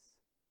grace.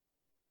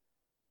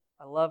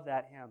 I love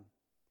that hymn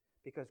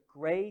because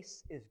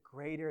grace is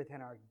greater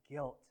than our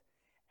guilt.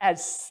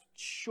 As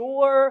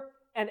sure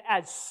and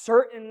as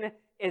certain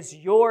as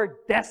your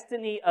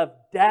destiny of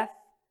death,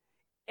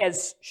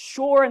 as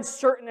sure and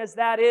certain as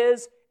that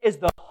is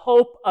the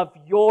hope of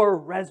your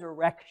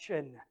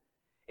resurrection,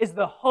 is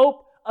the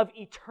hope of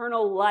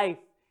eternal life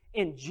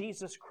in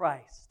Jesus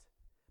Christ.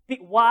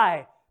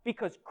 Why?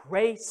 Because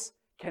grace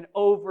can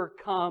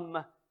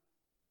overcome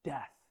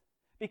death.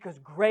 Because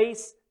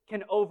grace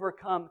can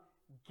overcome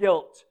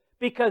guilt.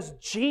 Because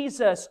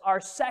Jesus, our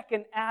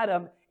second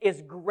Adam,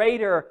 is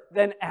greater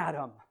than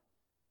Adam.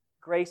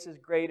 Grace is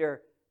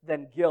greater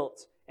than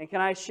guilt. And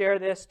can I share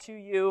this to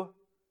you?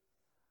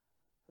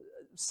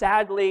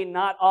 Sadly,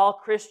 not all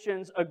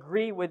Christians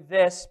agree with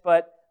this,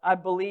 but I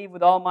believe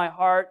with all my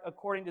heart,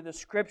 according to the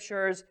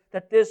Scriptures,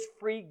 that this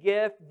free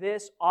gift,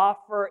 this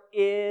offer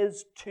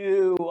is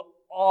to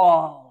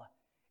all.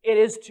 It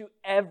is to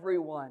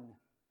everyone.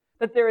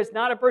 That there is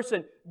not a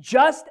person,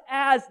 just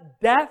as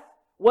death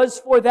was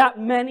for that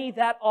many,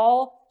 that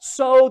all,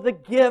 so the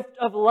gift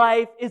of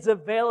life is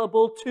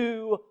available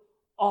to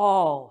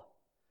all.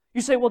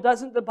 You say, well,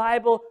 doesn't the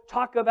Bible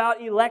talk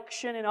about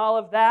election and all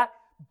of that?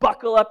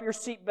 Buckle up your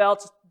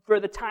seatbelts for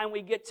the time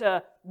we get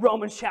to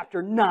Romans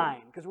chapter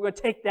 9, because we're going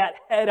to take that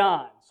head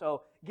on.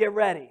 So get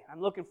ready. I'm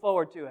looking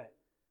forward to it.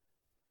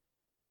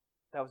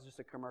 That was just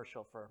a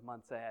commercial for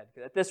months ahead.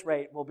 At this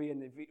rate, we'll be in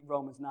the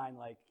Romans 9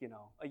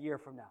 a year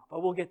from now.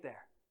 But we'll get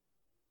there.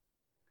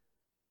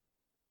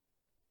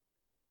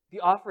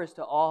 The offer is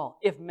to all.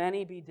 If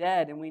many be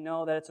dead, and we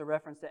know that it's a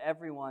reference to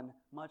everyone,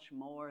 much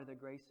more the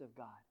grace of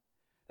God.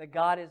 That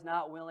God is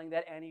not willing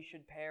that any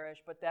should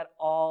perish, but that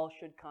all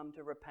should come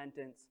to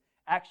repentance.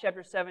 Acts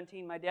chapter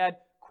 17, my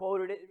dad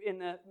quoted it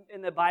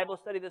in the Bible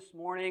study this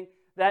morning,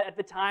 that at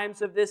the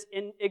times of this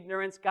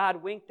ignorance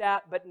God winked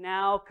at, but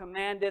now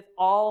commandeth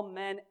all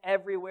men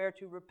everywhere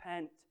to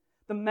repent.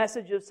 The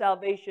message of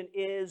salvation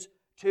is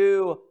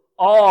to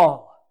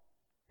all.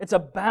 It's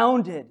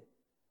abounded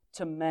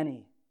to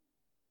many.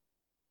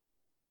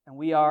 And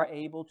we are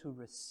able to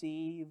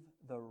receive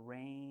the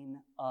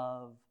reign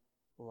of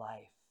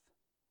life.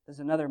 There's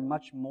another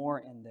much more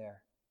in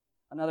there.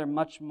 Another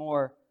much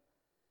more.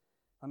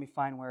 Let me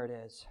find where it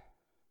is.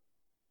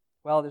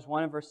 Well, there's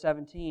one in verse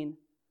 17.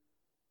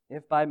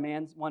 If by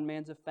one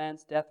man's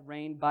offense death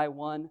reigned by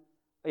one.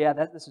 Oh, yeah,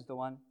 this is the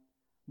one.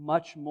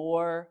 Much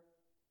more.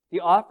 The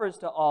offer is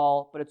to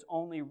all, but it's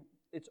only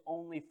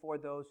for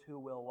those who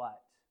will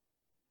what?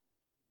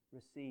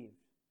 Receive.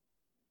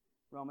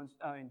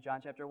 John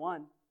chapter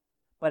 1.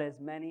 But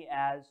as many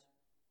as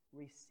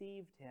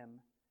received him,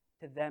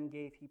 to them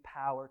gave he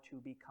power to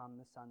become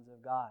the sons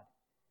of God.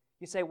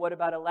 You say, what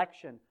about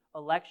election?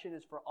 Election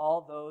is for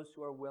all those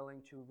who are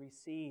willing to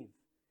receive.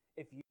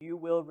 If you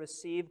will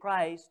receive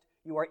Christ,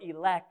 you are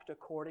elect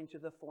according to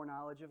the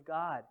foreknowledge of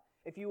God.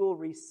 If you will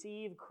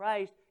receive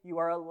Christ, you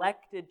are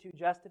elected to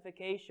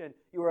justification.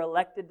 You are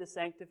elected to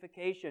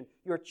sanctification.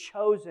 You're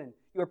chosen.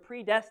 You're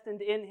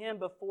predestined in Him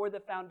before the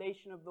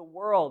foundation of the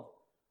world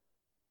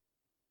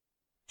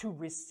to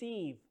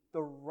receive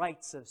the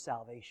rights of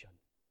salvation.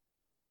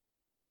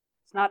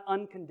 It's not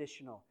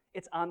unconditional.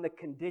 It's on the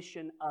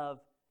condition of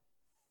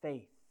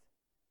faith.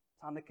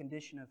 It's on the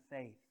condition of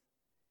faith.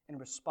 in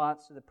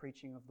response to the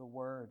preaching of the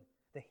Word,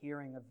 the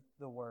hearing of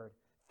the Word.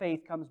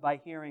 Faith comes by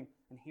hearing,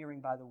 and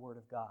hearing by the Word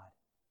of God.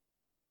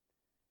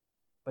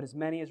 But as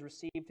many as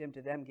received him,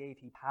 to them gave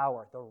he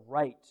power, the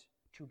right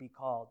to be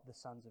called the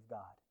sons of God.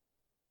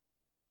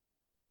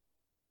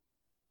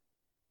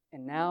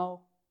 And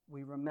now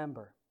we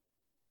remember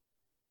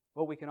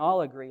what we can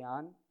all agree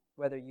on,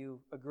 whether you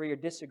agree or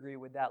disagree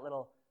with that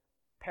little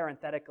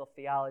parenthetical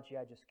theology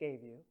I just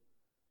gave you.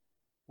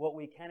 What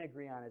we can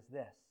agree on is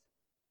this,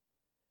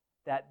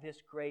 that this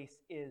grace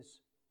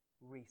is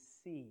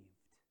received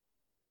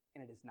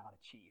and it is not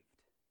achieved.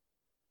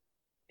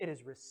 It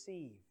is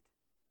received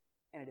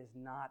and it is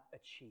not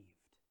achieved.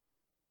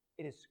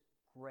 It is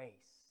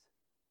grace.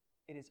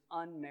 It is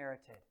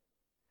unmerited.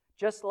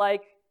 Just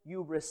like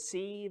you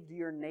received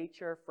your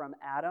nature from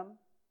Adam,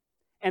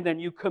 and then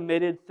you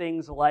committed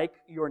things like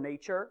your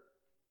nature,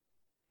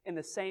 in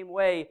the same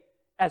way,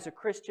 as a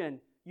Christian,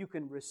 you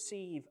can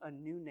receive a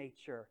new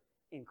nature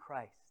in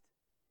Christ,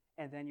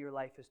 and then your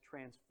life is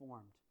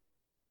transformed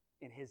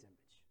in His image.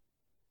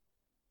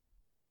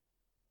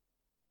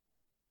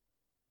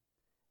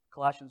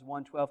 Colossians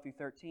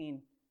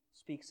 1:12-13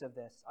 speaks of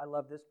this. I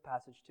love this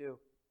passage too.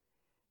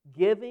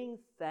 Giving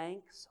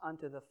thanks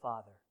unto the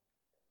Father,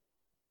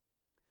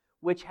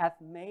 which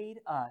hath made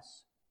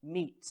us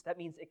meet. That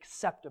means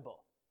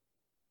acceptable.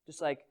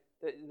 Just like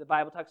the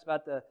Bible talks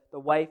about the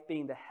wife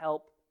being the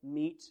help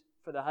meet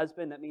for the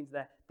husband, that means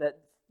that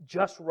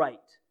just right,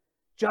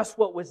 just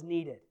what was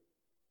needed.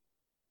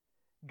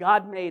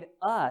 God made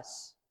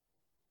us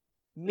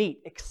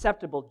meet,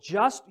 acceptable,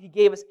 just. He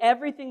gave us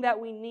everything that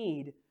we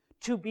need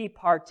to be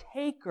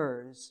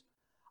partakers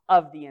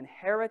of the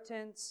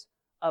inheritance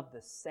of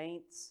the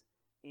saints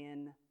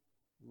in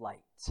light,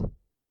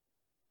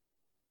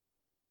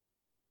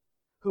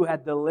 who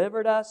had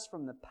delivered us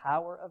from the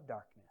power of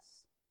darkness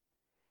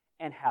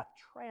and hath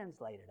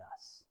translated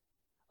us.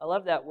 I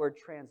love that word,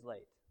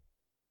 translate.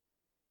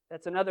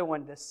 That's another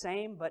one, the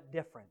same but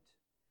different.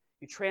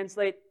 You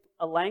translate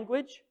a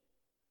language,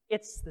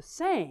 it's the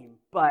same,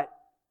 but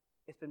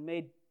it's been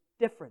made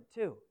different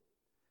too.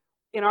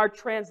 In our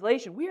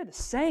translation, we are the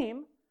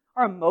same.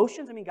 Our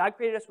emotions, God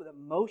created us with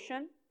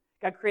emotion.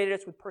 God created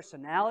us with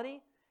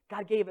personality.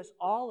 God gave us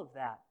all of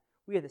that.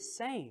 We are the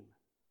same.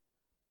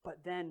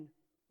 But then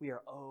we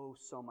are oh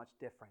so much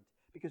different,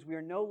 because we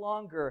are no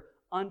longer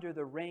under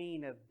the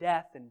reign of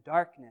death and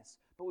darkness,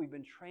 but we've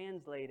been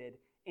translated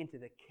into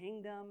the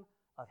kingdom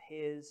of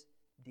His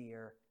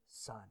dear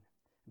Son.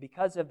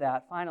 Because of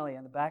that, finally,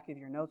 on the back of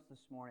your notes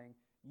this morning,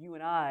 you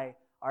and I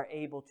are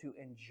able to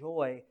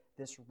enjoy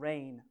this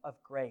reign of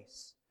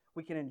grace.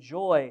 We can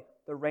enjoy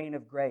the reign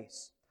of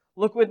grace.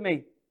 Look with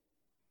me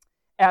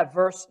at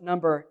verse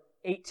number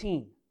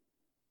 18.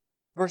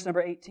 Verse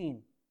number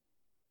 18.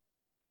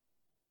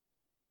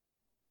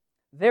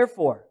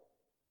 Therefore,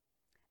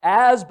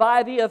 as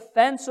by the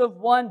offense of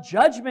one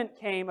judgment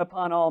came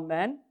upon all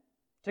men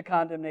to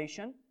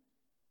condemnation,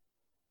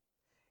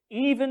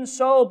 even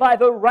so by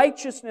the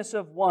righteousness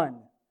of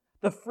one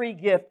the free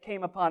gift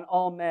came upon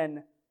all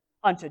men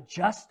unto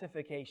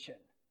justification.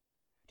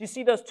 Do you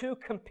see those two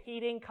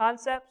competing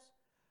concepts?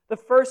 The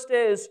first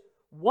is,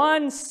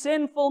 one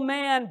sinful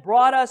man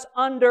brought us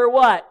under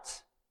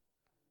what?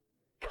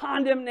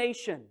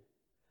 Condemnation.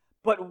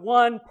 But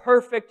one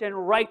perfect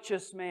and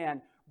righteous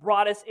man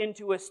brought us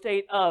into a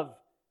state of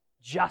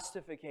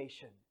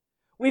justification.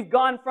 We've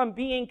gone from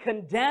being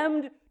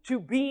condemned to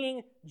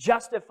being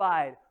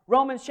justified.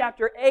 Romans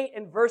chapter 8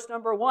 and verse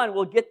number 1.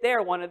 We'll get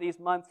there one of these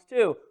months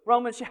too.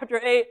 Romans chapter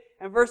 8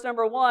 and verse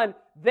number 1.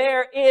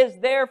 There is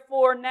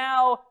therefore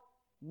now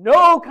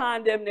no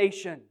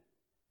condemnation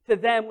to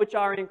them which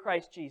are in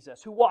Christ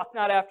Jesus, who walk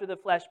not after the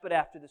flesh, but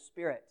after the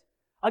Spirit.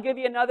 I'll give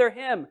you another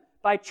hymn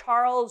by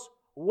Charles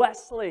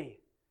Wesley.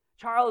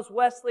 Charles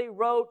Wesley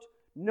wrote,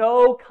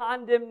 "No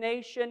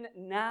condemnation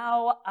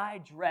now I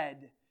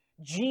dread.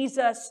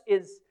 Jesus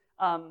is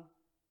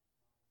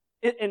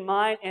in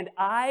mine, and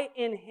I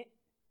in Him."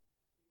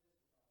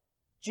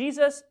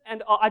 Jesus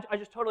and I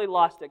just totally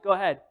lost it. Go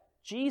ahead.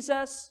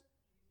 Jesus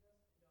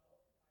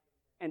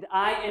and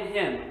I in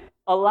Him,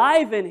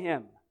 alive in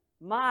Him,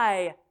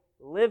 my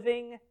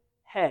living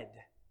head,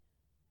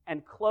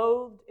 and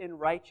clothed in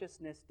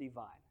righteousness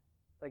divine.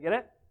 Did I get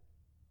it?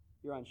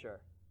 You're unsure.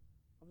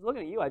 I was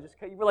looking at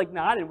you. You were like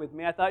nodding with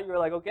me. I thought you were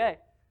like, okay.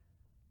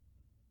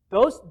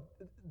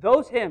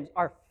 Those hymns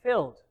are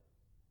filled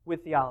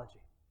with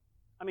theology.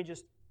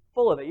 Just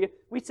full of it.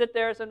 We sit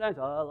there sometimes,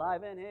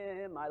 alive in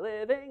Him, my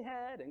living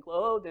head, and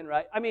clothed in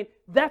right.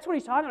 That's what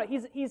he's talking about.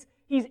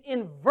 He's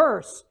in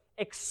verse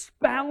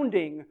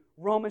expounding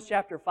Romans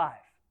chapter 5.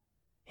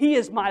 He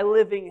is my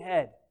living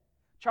head.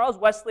 Charles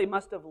Wesley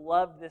must have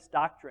loved this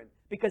doctrine,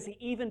 because he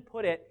even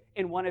put it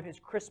in one of his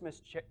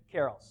Christmas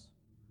carols.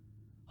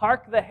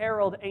 Hark the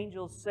herald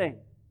angels sing.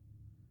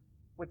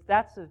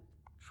 That's a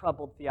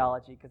troubled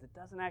theology, because it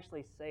doesn't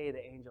actually say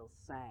the angels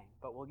sang,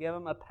 but we'll give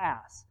them a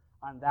pass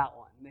on that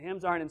one. The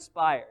hymns aren't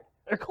inspired.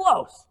 They're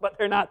close, but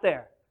they're not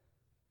there.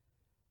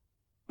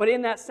 But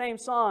in that same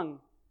song,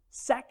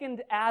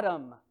 second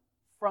Adam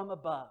from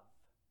above.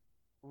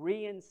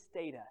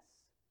 reinstate us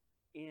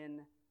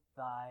in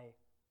thy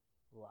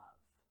love.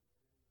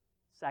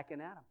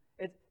 Second Adam.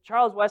 It's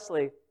Charles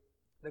Wesley,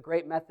 the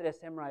great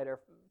Methodist hymn writer,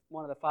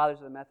 one of the fathers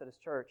of the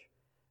Methodist Church.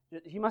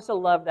 He must have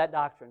loved that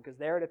doctrine because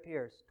there it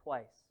appears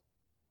twice.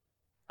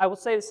 I will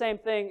say the same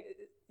thing.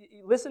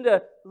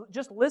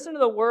 Just listen to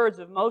the words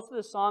of most of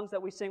the songs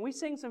that we sing. We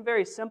sing some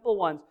very simple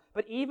ones,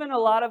 but even a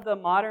lot of the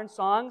modern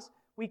songs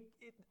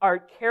are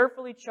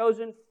carefully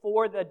chosen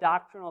for the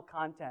doctrinal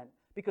content,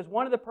 because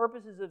one of the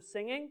purposes of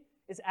singing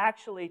is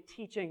actually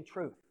teaching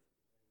truth.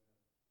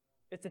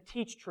 It's to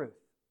teach truth.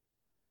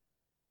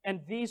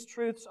 And these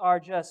truths are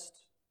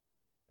just,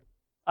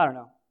 I don't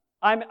know.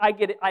 I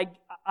get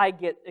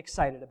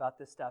excited about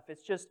this stuff.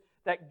 It's just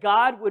that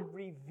God would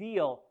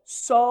reveal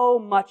so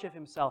much of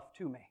Himself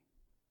to me.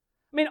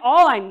 I mean,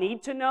 all I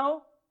need to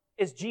know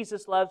is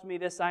Jesus loves me,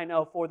 this I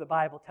know, for the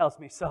Bible tells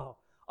me so.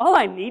 All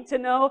I need to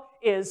know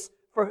is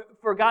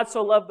for God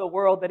so loved the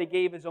world that He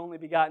gave His only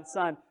begotten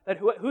Son, that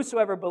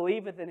whosoever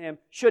believeth in Him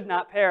should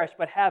not perish,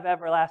 but have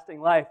everlasting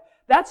life.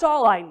 That's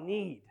all I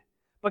need.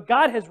 But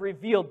God has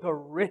revealed the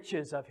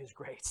riches of His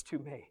grace to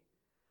me.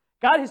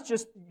 God has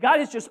just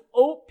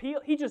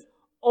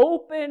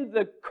opened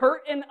the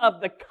curtain of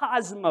the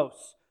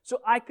cosmos so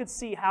I could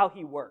see how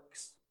He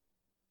works.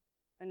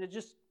 And it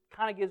just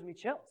kind of gives me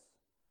chills.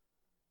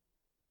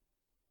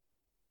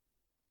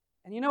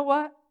 And you know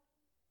what?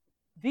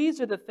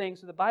 These are the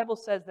things, so the Bible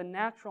says, the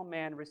natural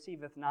man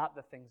receiveth not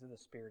the things of the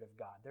Spirit of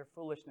God. They're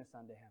foolishness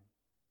unto him.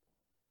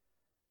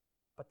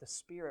 But the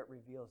Spirit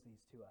reveals these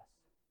to us.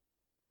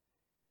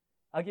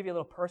 I'll give you a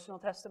little personal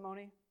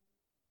testimony.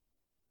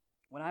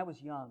 When I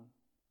was young,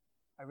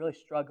 I really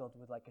struggled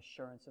with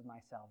assurance of my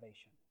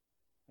salvation.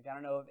 I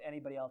don't know if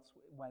anybody else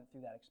went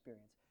through that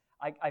experience.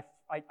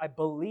 I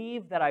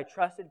believe that I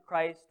trusted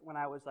Christ when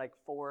I was 4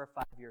 or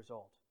 5 years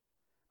old.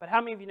 But how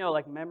many of you know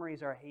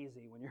memories are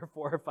hazy when you're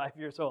 4 or 5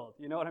 years old?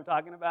 You know what I'm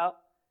talking about?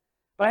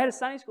 But I had a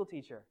Sunday school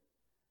teacher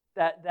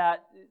that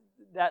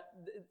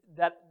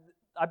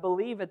I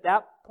believe at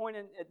that point,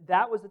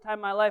 that was the time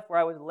in my life where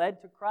I was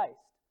led to Christ.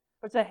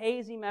 But it's a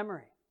hazy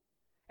memory.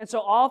 And so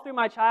all through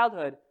my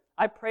childhood,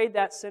 I prayed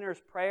that sinner's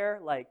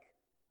prayer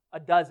a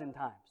dozen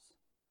times.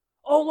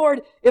 Oh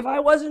Lord, if I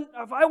wasn't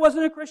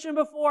a Christian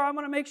before, I'm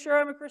going to make sure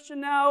I'm a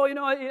Christian now. You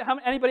know,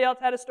 anybody else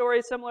had a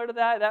story similar to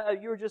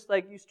that? You were just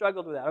you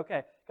struggled with that.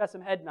 Okay, got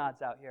some head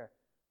nods out here.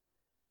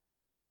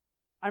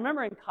 I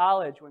remember in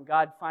college when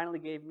God finally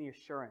gave me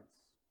assurance.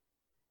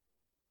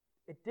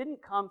 It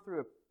didn't come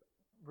through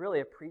really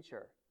a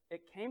preacher.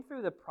 It came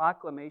through the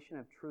proclamation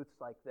of truths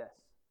like this.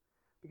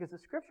 Because the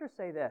Scriptures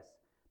say this.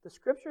 The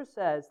Scripture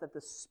says that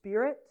the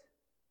Spirit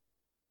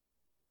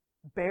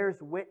bears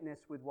witness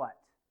with what?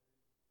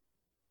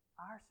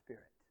 Our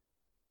spirit,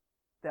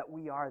 that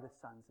we are the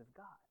sons of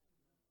God.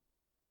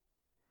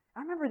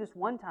 I remember this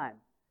one time,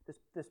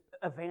 this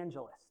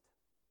evangelist.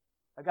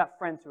 I've got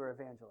friends who are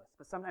evangelists,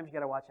 but sometimes you got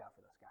to watch out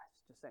for those guys,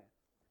 just saying.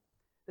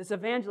 This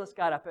evangelist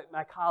got up at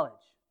my college,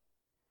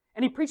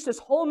 and he preached this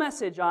whole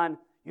message on,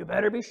 you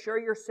better be sure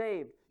you're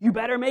saved. You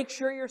better make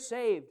sure you're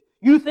saved.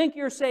 You think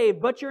you're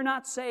saved, but you're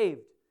not saved.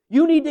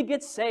 You need to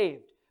get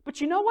saved. But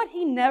you know what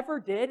he never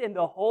did in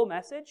the whole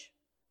message?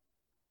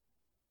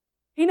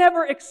 He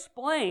never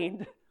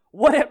explained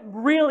what it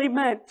really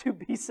meant to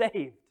be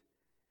saved.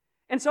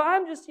 And so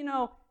I'm just,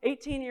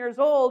 18 years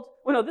old.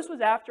 Well, no, this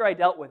was after I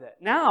dealt with it.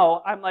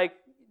 Now I'm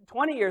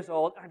 20 years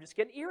old. I'm just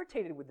getting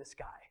irritated with this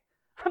guy.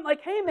 I'm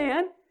like, hey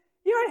man,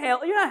 you're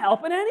not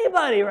helping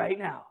anybody right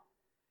now.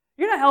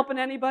 You're not helping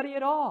anybody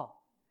at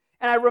all.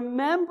 And I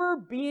remember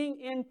being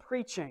in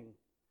preaching.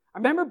 I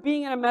remember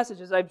being in a message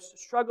as I've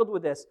struggled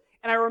with this.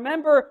 And I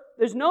remember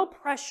there's no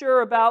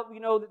pressure about,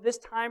 this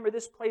time or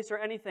this place or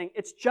anything.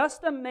 It's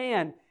just a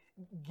man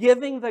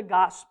giving the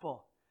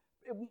gospel.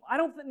 I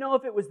don't know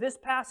if it was this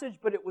passage,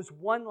 but it was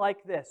one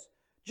like this.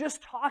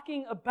 Just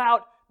talking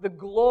about the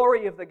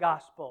glory of the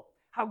gospel.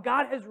 How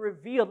God has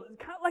revealed,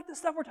 kind of like the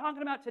stuff we're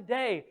talking about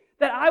today,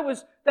 that I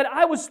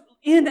was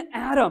in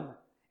Adam.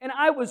 And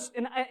I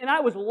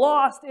was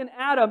lost in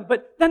Adam,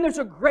 but then there's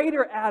a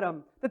greater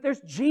Adam, that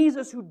there's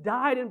Jesus who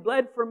died and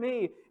bled for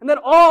me, and that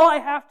all I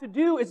have to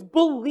do is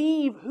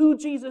believe who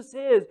Jesus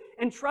is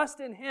and trust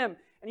in Him.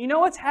 And you know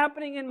what's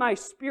happening in my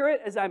spirit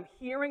as I'm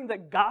hearing the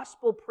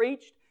gospel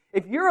preached?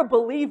 If you're a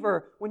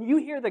believer, when you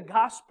hear the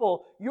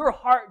gospel, your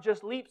heart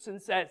just leaps and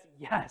says,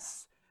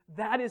 yes,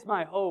 that is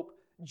my hope.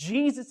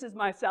 Jesus is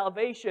my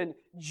salvation.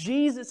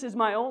 Jesus is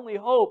my only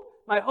hope.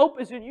 My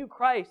hope is in you,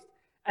 Christ.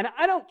 And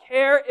I don't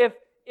care if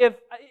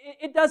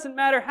it doesn't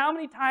matter how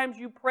many times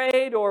you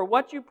prayed or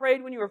what you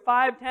prayed when you were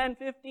 5, 10,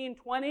 15,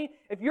 20.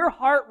 If your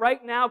heart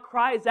right now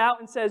cries out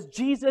and says,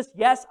 Jesus,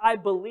 yes, I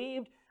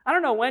believed. I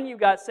don't know when you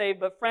got saved,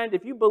 but friend,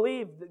 if you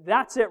believe,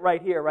 that's it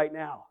right here, right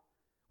now.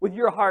 With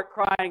your heart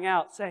crying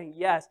out, saying,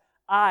 yes,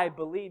 I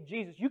believe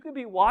Jesus. You could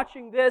be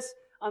watching this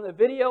on the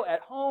video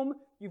at home.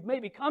 You've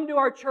maybe come to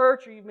our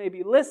church or you've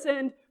maybe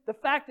listened. The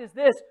fact is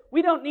this,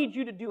 we don't need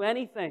you to do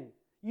anything.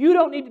 You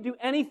don't need to do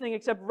anything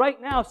except right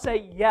now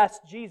say, yes,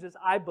 Jesus,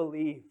 I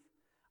believe.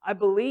 I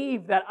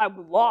believe that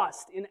I'm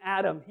lost in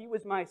Adam. He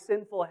was my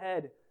sinful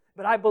head.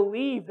 But I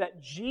believe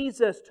that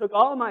Jesus took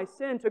all my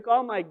sin, took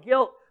all my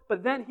guilt,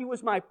 but then He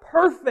was my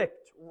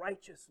perfect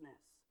righteousness.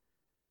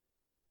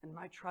 And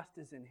my trust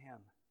is in Him.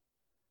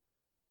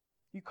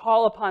 You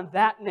call upon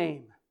that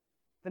name,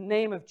 the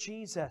name of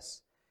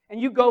Jesus, and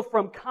you go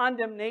from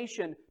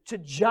condemnation to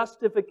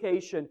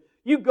justification.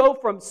 You go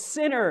from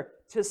sinner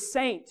to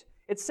saint.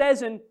 It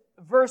says in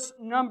verse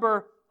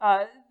number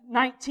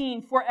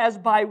 19, "For as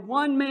by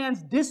one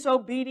man's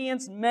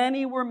disobedience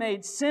many were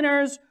made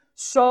sinners,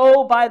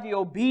 so by the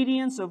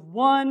obedience of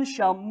one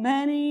shall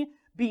many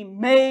be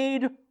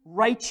made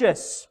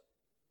righteous.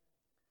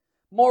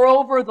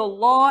 Moreover, the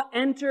law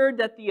entered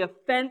that the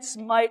offense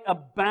might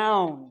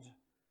abound."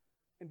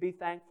 And be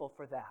thankful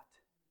for that.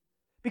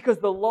 Because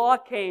the law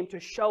came to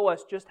show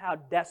us just how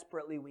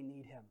desperately we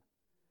need Him.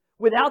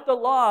 Without the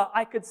law,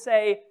 I could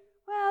say,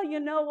 well, you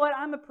know what?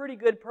 I'm a pretty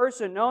good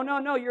person.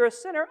 No, you're a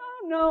sinner.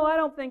 Oh, no, I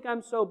don't think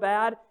I'm so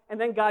bad. And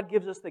then God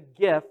gives us the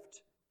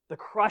gift, the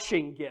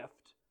crushing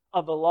gift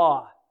of the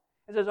law.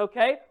 He says,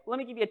 okay, let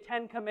me give you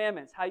 10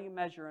 commandments. How you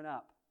measuring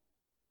up?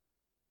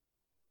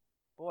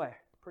 Boy,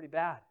 pretty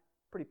bad,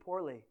 pretty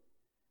poorly.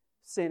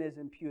 Sin is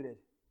imputed.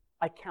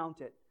 I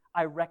count it.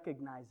 I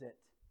recognize it.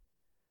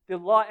 The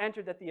law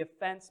entered that the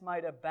offense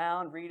might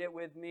abound. Read it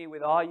with me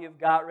with all you've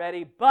got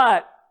ready.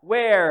 But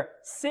where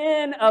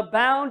sin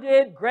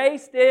abounded,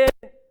 grace did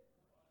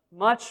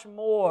much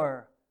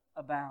more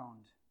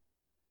abound.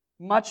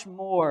 Much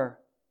more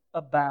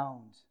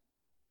abound.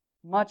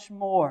 Much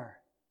more.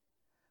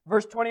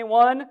 Verse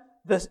 21,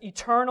 the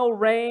eternal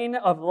reign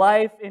of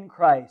life in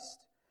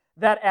Christ,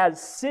 that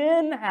as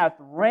sin hath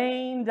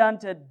reigned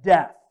unto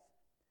death,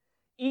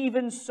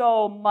 even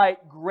so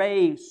might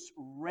grace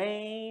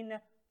reign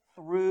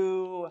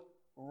through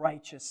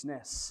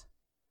righteousness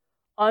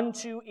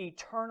unto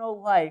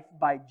eternal life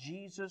by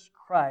Jesus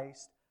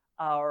Christ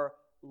our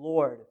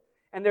Lord.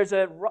 And there's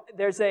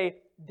a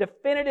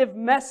definitive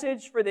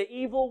message for the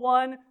evil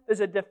one.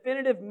 There's a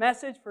definitive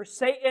message for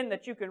Satan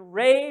that you can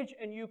rage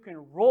and you can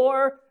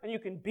roar and you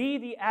can be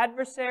the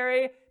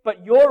adversary,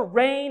 but your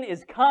reign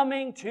is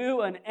coming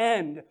to an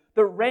end.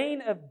 The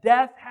reign of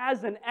death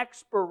has an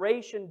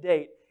expiration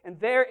date, and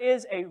there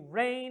is a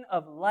reign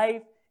of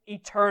life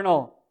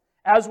eternal.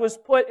 As was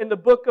put in the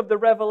book of the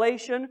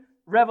Revelation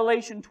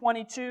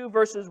 22,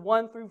 verses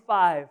 1 through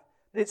 5,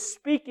 that's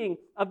speaking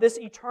of this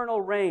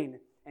eternal reign.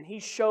 And He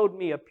showed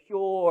me a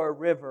pure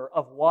river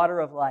of water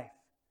of life,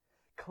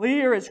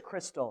 clear as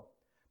crystal,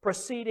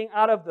 proceeding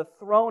out of the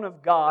throne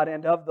of God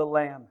and of the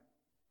Lamb.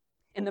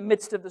 In the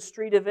midst of the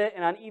street of it,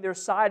 and on either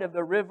side of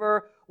the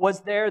river,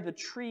 was there the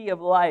tree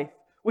of life,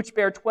 which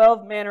bare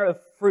 12 manner of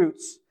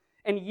fruits,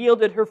 and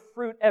yielded her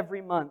fruit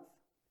every month.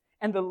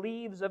 And the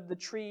leaves of the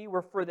tree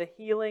were for the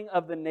healing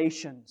of the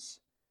nations.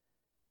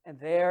 And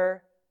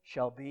there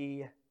shall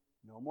be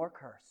no more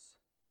curse,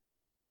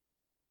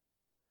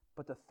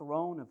 but the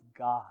throne of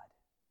God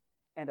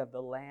and of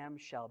the Lamb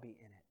shall be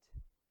in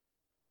it.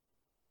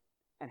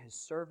 And His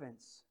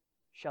servants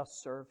shall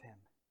serve Him.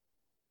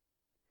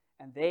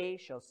 And they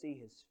shall see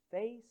His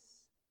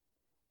face,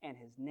 and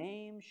His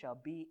name shall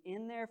be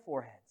in their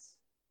foreheads.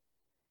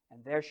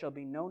 And there shall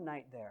be no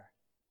night there.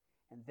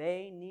 And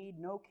they need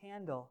no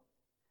candle,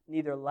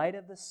 neither light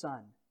of the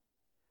sun,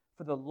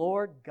 for the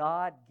Lord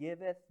God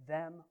giveth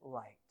them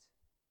light.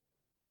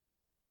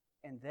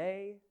 And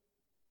they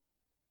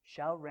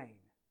shall reign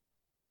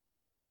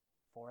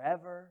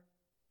forever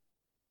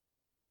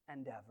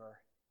and ever.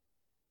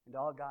 And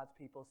all God's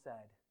people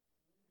said,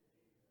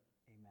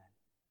 amen.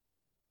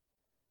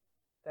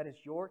 That is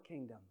your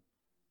kingdom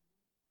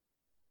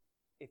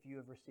if you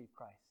have received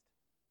Christ.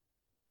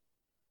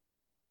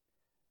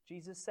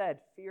 Jesus said,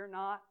 "Fear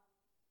not,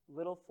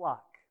 little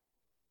flock,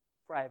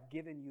 for I have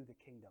given you the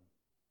kingdom."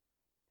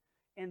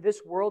 In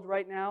this world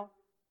right now,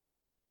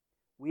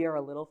 we are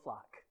a little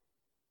flock.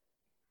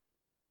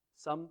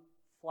 Some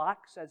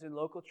flocks, as in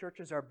local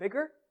churches, are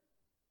bigger.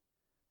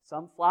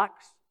 Some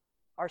flocks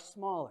are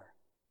smaller.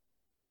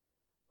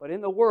 But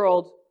in the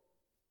world,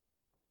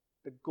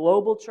 the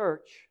global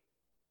church,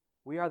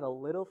 we are the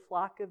little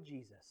flock of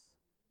Jesus.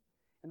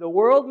 And the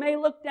world may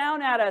look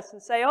down at us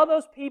and say, oh,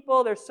 those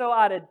people, they're so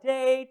out of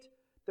date.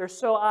 They're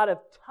so out of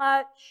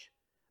touch.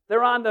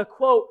 They're on the,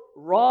 quote,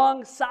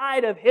 wrong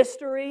side of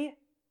history.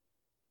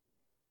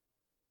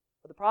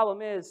 But the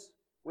problem is,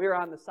 we're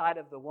on the side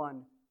of the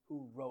one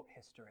who wrote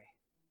history.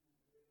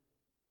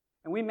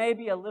 And we may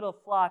be a little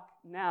flock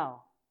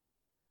now,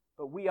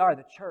 but we are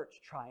the church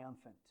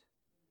triumphant.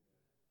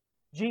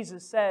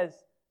 Jesus says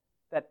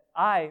that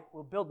I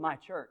will build my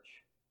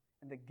church,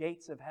 and the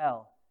gates of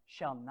hell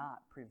shall not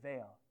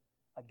prevail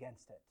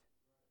against it.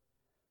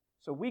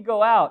 So we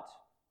go out,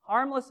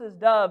 harmless as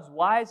doves,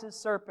 wise as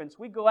serpents.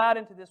 We go out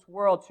into this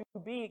world to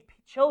be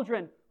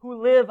children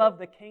who live of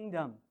the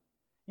kingdom.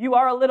 You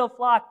are a little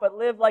flock, but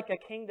live like a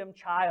kingdom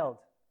child.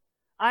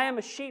 I am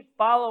a sheep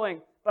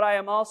following, but I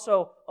am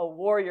also a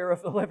warrior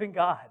of the living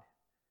God.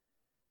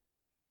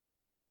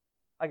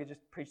 I could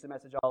just preach the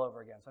message all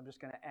over again, so I'm just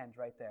going to end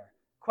right there.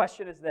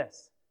 Question is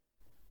this: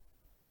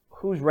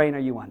 whose reign are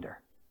you under?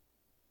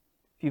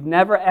 If you've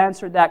never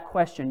answered that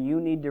question, you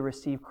need to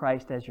receive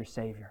Christ as your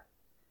Savior.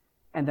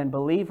 And then,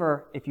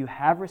 believer, if you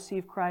have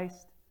received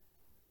Christ,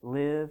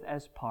 live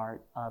as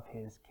part of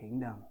His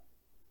kingdom.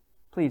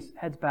 Please,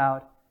 heads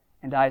bowed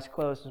and eyes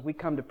closed as we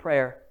come to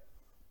prayer.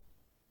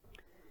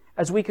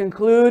 As we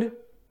conclude,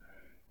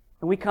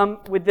 and we come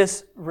with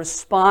this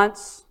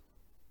response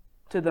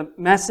to the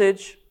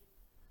message,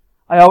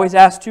 I always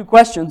ask two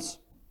questions.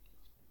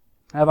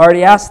 I've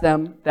already asked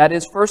them. That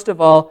is, first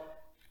of all,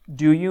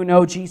 do you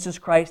know Jesus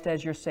Christ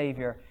as your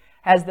Savior?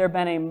 Has there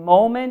been a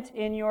moment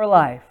in your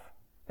life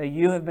that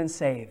you have been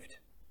saved?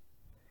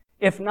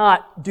 If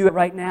not, do it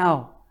right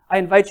now. I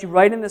invite you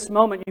right in this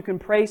moment, you can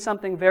pray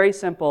something very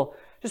simple.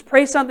 Just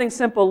pray something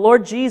simple.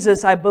 Lord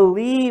Jesus, I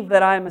believe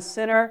that I am a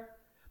sinner,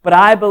 but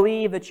I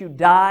believe that you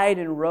died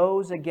and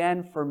rose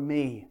again for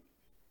me.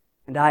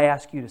 And I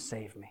ask you to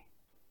save me.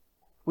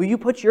 Will you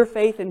put your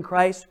faith in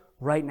Christ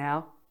right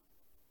now?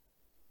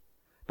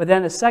 But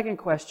then the second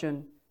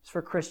question is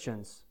for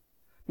Christians.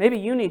 Maybe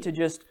you need to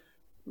just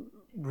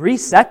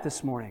reset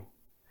this morning.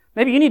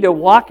 Maybe you need to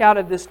walk out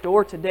of this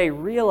door today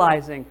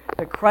realizing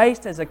that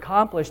Christ has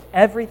accomplished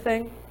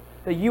everything,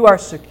 that you are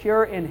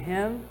secure in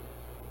Him.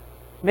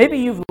 Maybe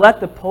you've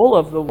let the pull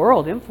of the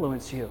world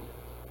influence you,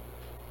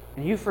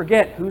 and you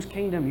forget whose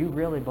kingdom you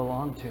really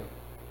belong to.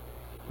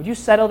 Would you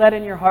settle that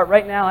in your heart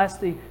right now?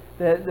 Ask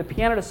the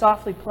piano to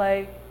softly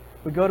play.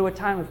 We go to a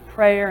time of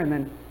prayer,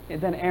 and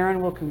then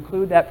Aaron will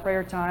conclude that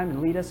prayer time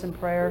and lead us in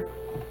prayer.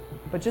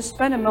 But just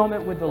spend a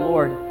moment with the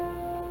Lord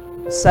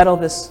to settle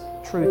this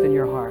truth in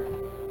your heart.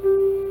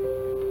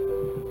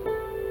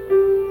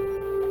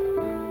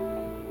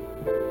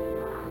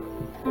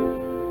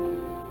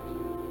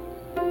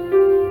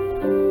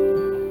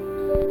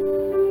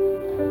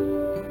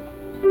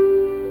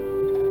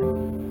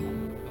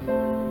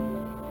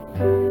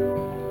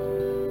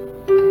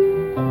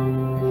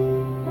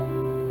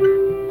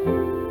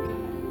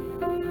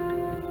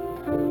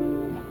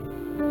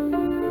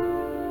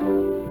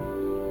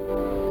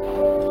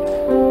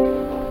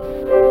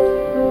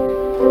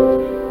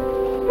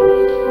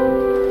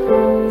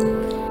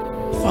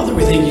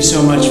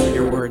 So much for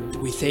your word.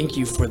 We thank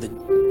you for the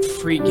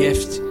free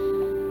gift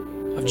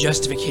of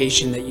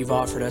justification that you've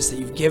offered us, that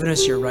you've given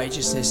us your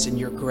righteousness and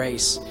your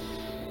grace.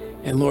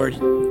 And Lord,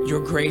 your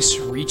grace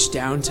reached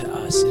down to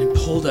us and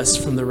pulled us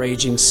from the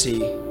raging sea,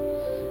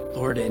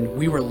 Lord, and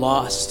we were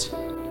lost.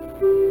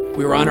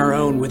 We were on our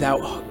own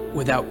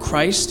without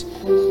Christ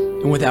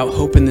and without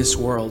hope in this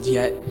world,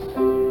 yet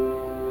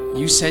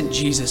you sent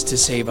Jesus to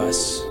save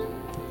us.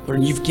 Lord,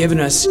 and you've given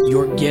us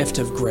your gift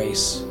of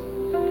grace.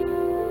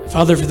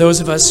 Father, for those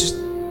of us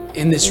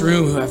in this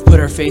room who have put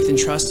our faith and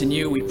trust in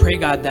you, we pray,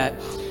 God, that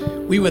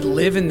we would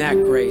live in that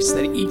grace,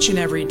 that each and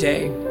every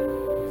day,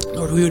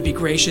 Lord, we would be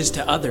gracious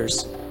to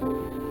others.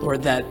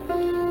 Lord, that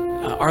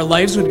our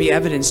lives would be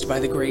evidenced by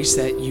the grace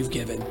that you've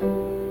given.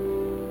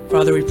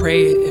 Father, we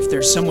pray if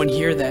there's someone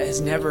here that has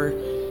never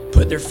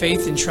put their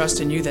faith and trust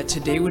in you, that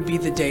today would be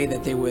the day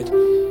that they would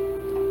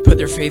put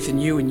their faith in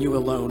you and you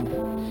alone.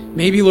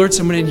 Maybe, Lord,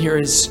 someone in here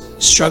is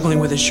struggling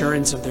with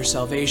assurance of their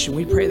salvation.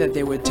 We pray that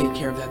they would take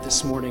care of that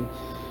this morning,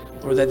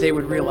 or that they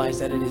would realize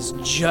that it is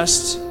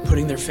just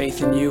putting their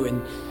faith in you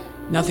and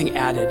nothing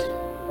added,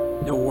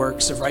 no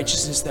works of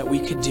righteousness that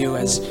we could do.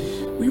 As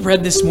we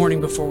read this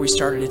morning before we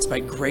started, it's by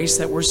grace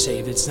that we're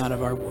saved. It's not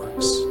of our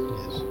works.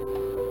 Yes.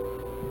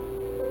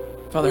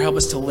 Father, help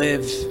us to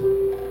live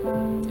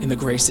in the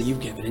grace that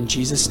you've given. In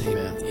Jesus' name,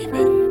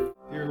 amen.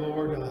 Dear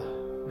Lord,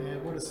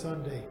 man, what a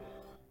Sunday.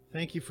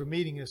 Thank you for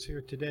meeting us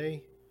here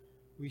today.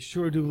 We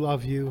sure do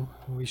love you,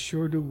 and we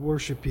sure do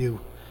worship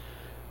you,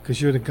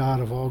 because you're the God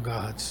of all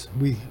gods.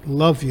 We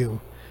love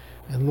you.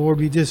 And Lord,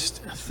 we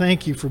just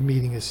thank you for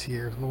meeting us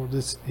here. Lord,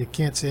 you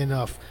can't say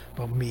enough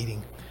about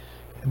meeting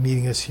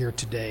us here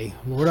today.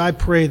 Lord, I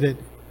pray that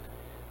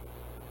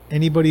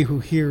anybody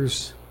who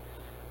hears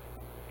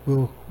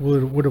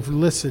would have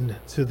listened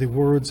to the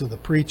words of the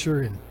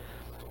preacher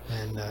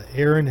and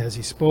Aaron as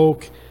he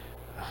spoke.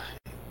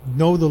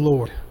 Know the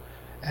Lord.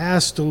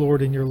 Ask the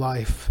Lord in your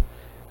life.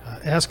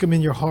 Ask Him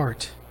in your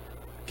heart.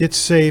 Get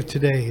saved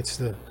today. It's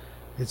the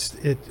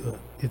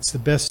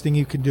best thing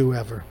you can do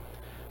ever.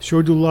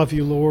 Sure do love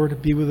you,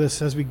 Lord. Be with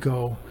us as we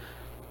go.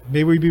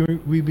 May we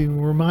be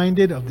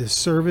reminded of this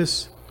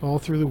service all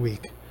through the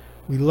week.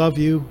 We love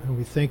you and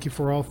we thank you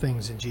for all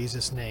things in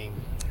Jesus' name.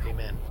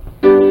 Amen.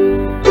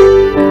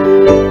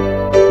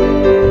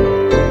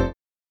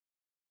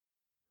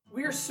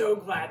 We are so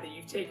glad that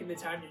you've taken the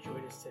time to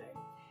join us today.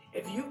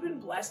 If you've been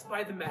blessed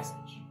by the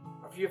message,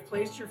 or if you have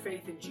placed your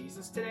faith in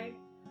Jesus today,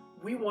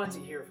 we want to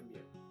hear from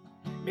you.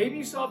 Maybe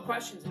you still have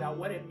questions about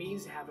what it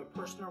means to have a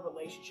personal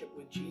relationship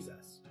with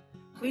Jesus.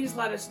 Please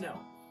let us know,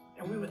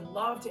 and we would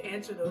love to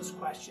answer those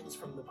questions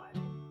from the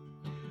Bible.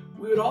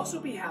 We would also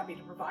be happy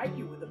to provide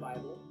you with the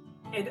Bible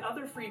and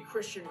other free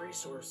Christian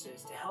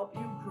resources to help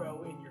you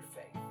grow in your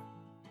faith.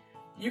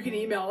 You can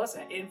email us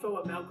at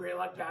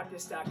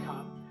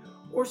info@mountgreylockbaptist.com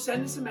or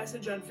send us a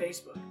message on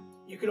Facebook.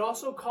 You could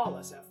also call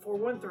us at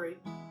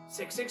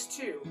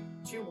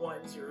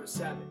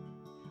 413-662-2107.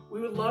 We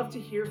would love to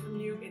hear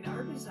from you, and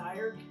our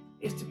desire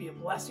is to be a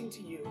blessing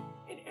to you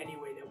in any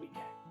way that we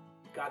can.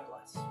 God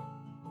bless.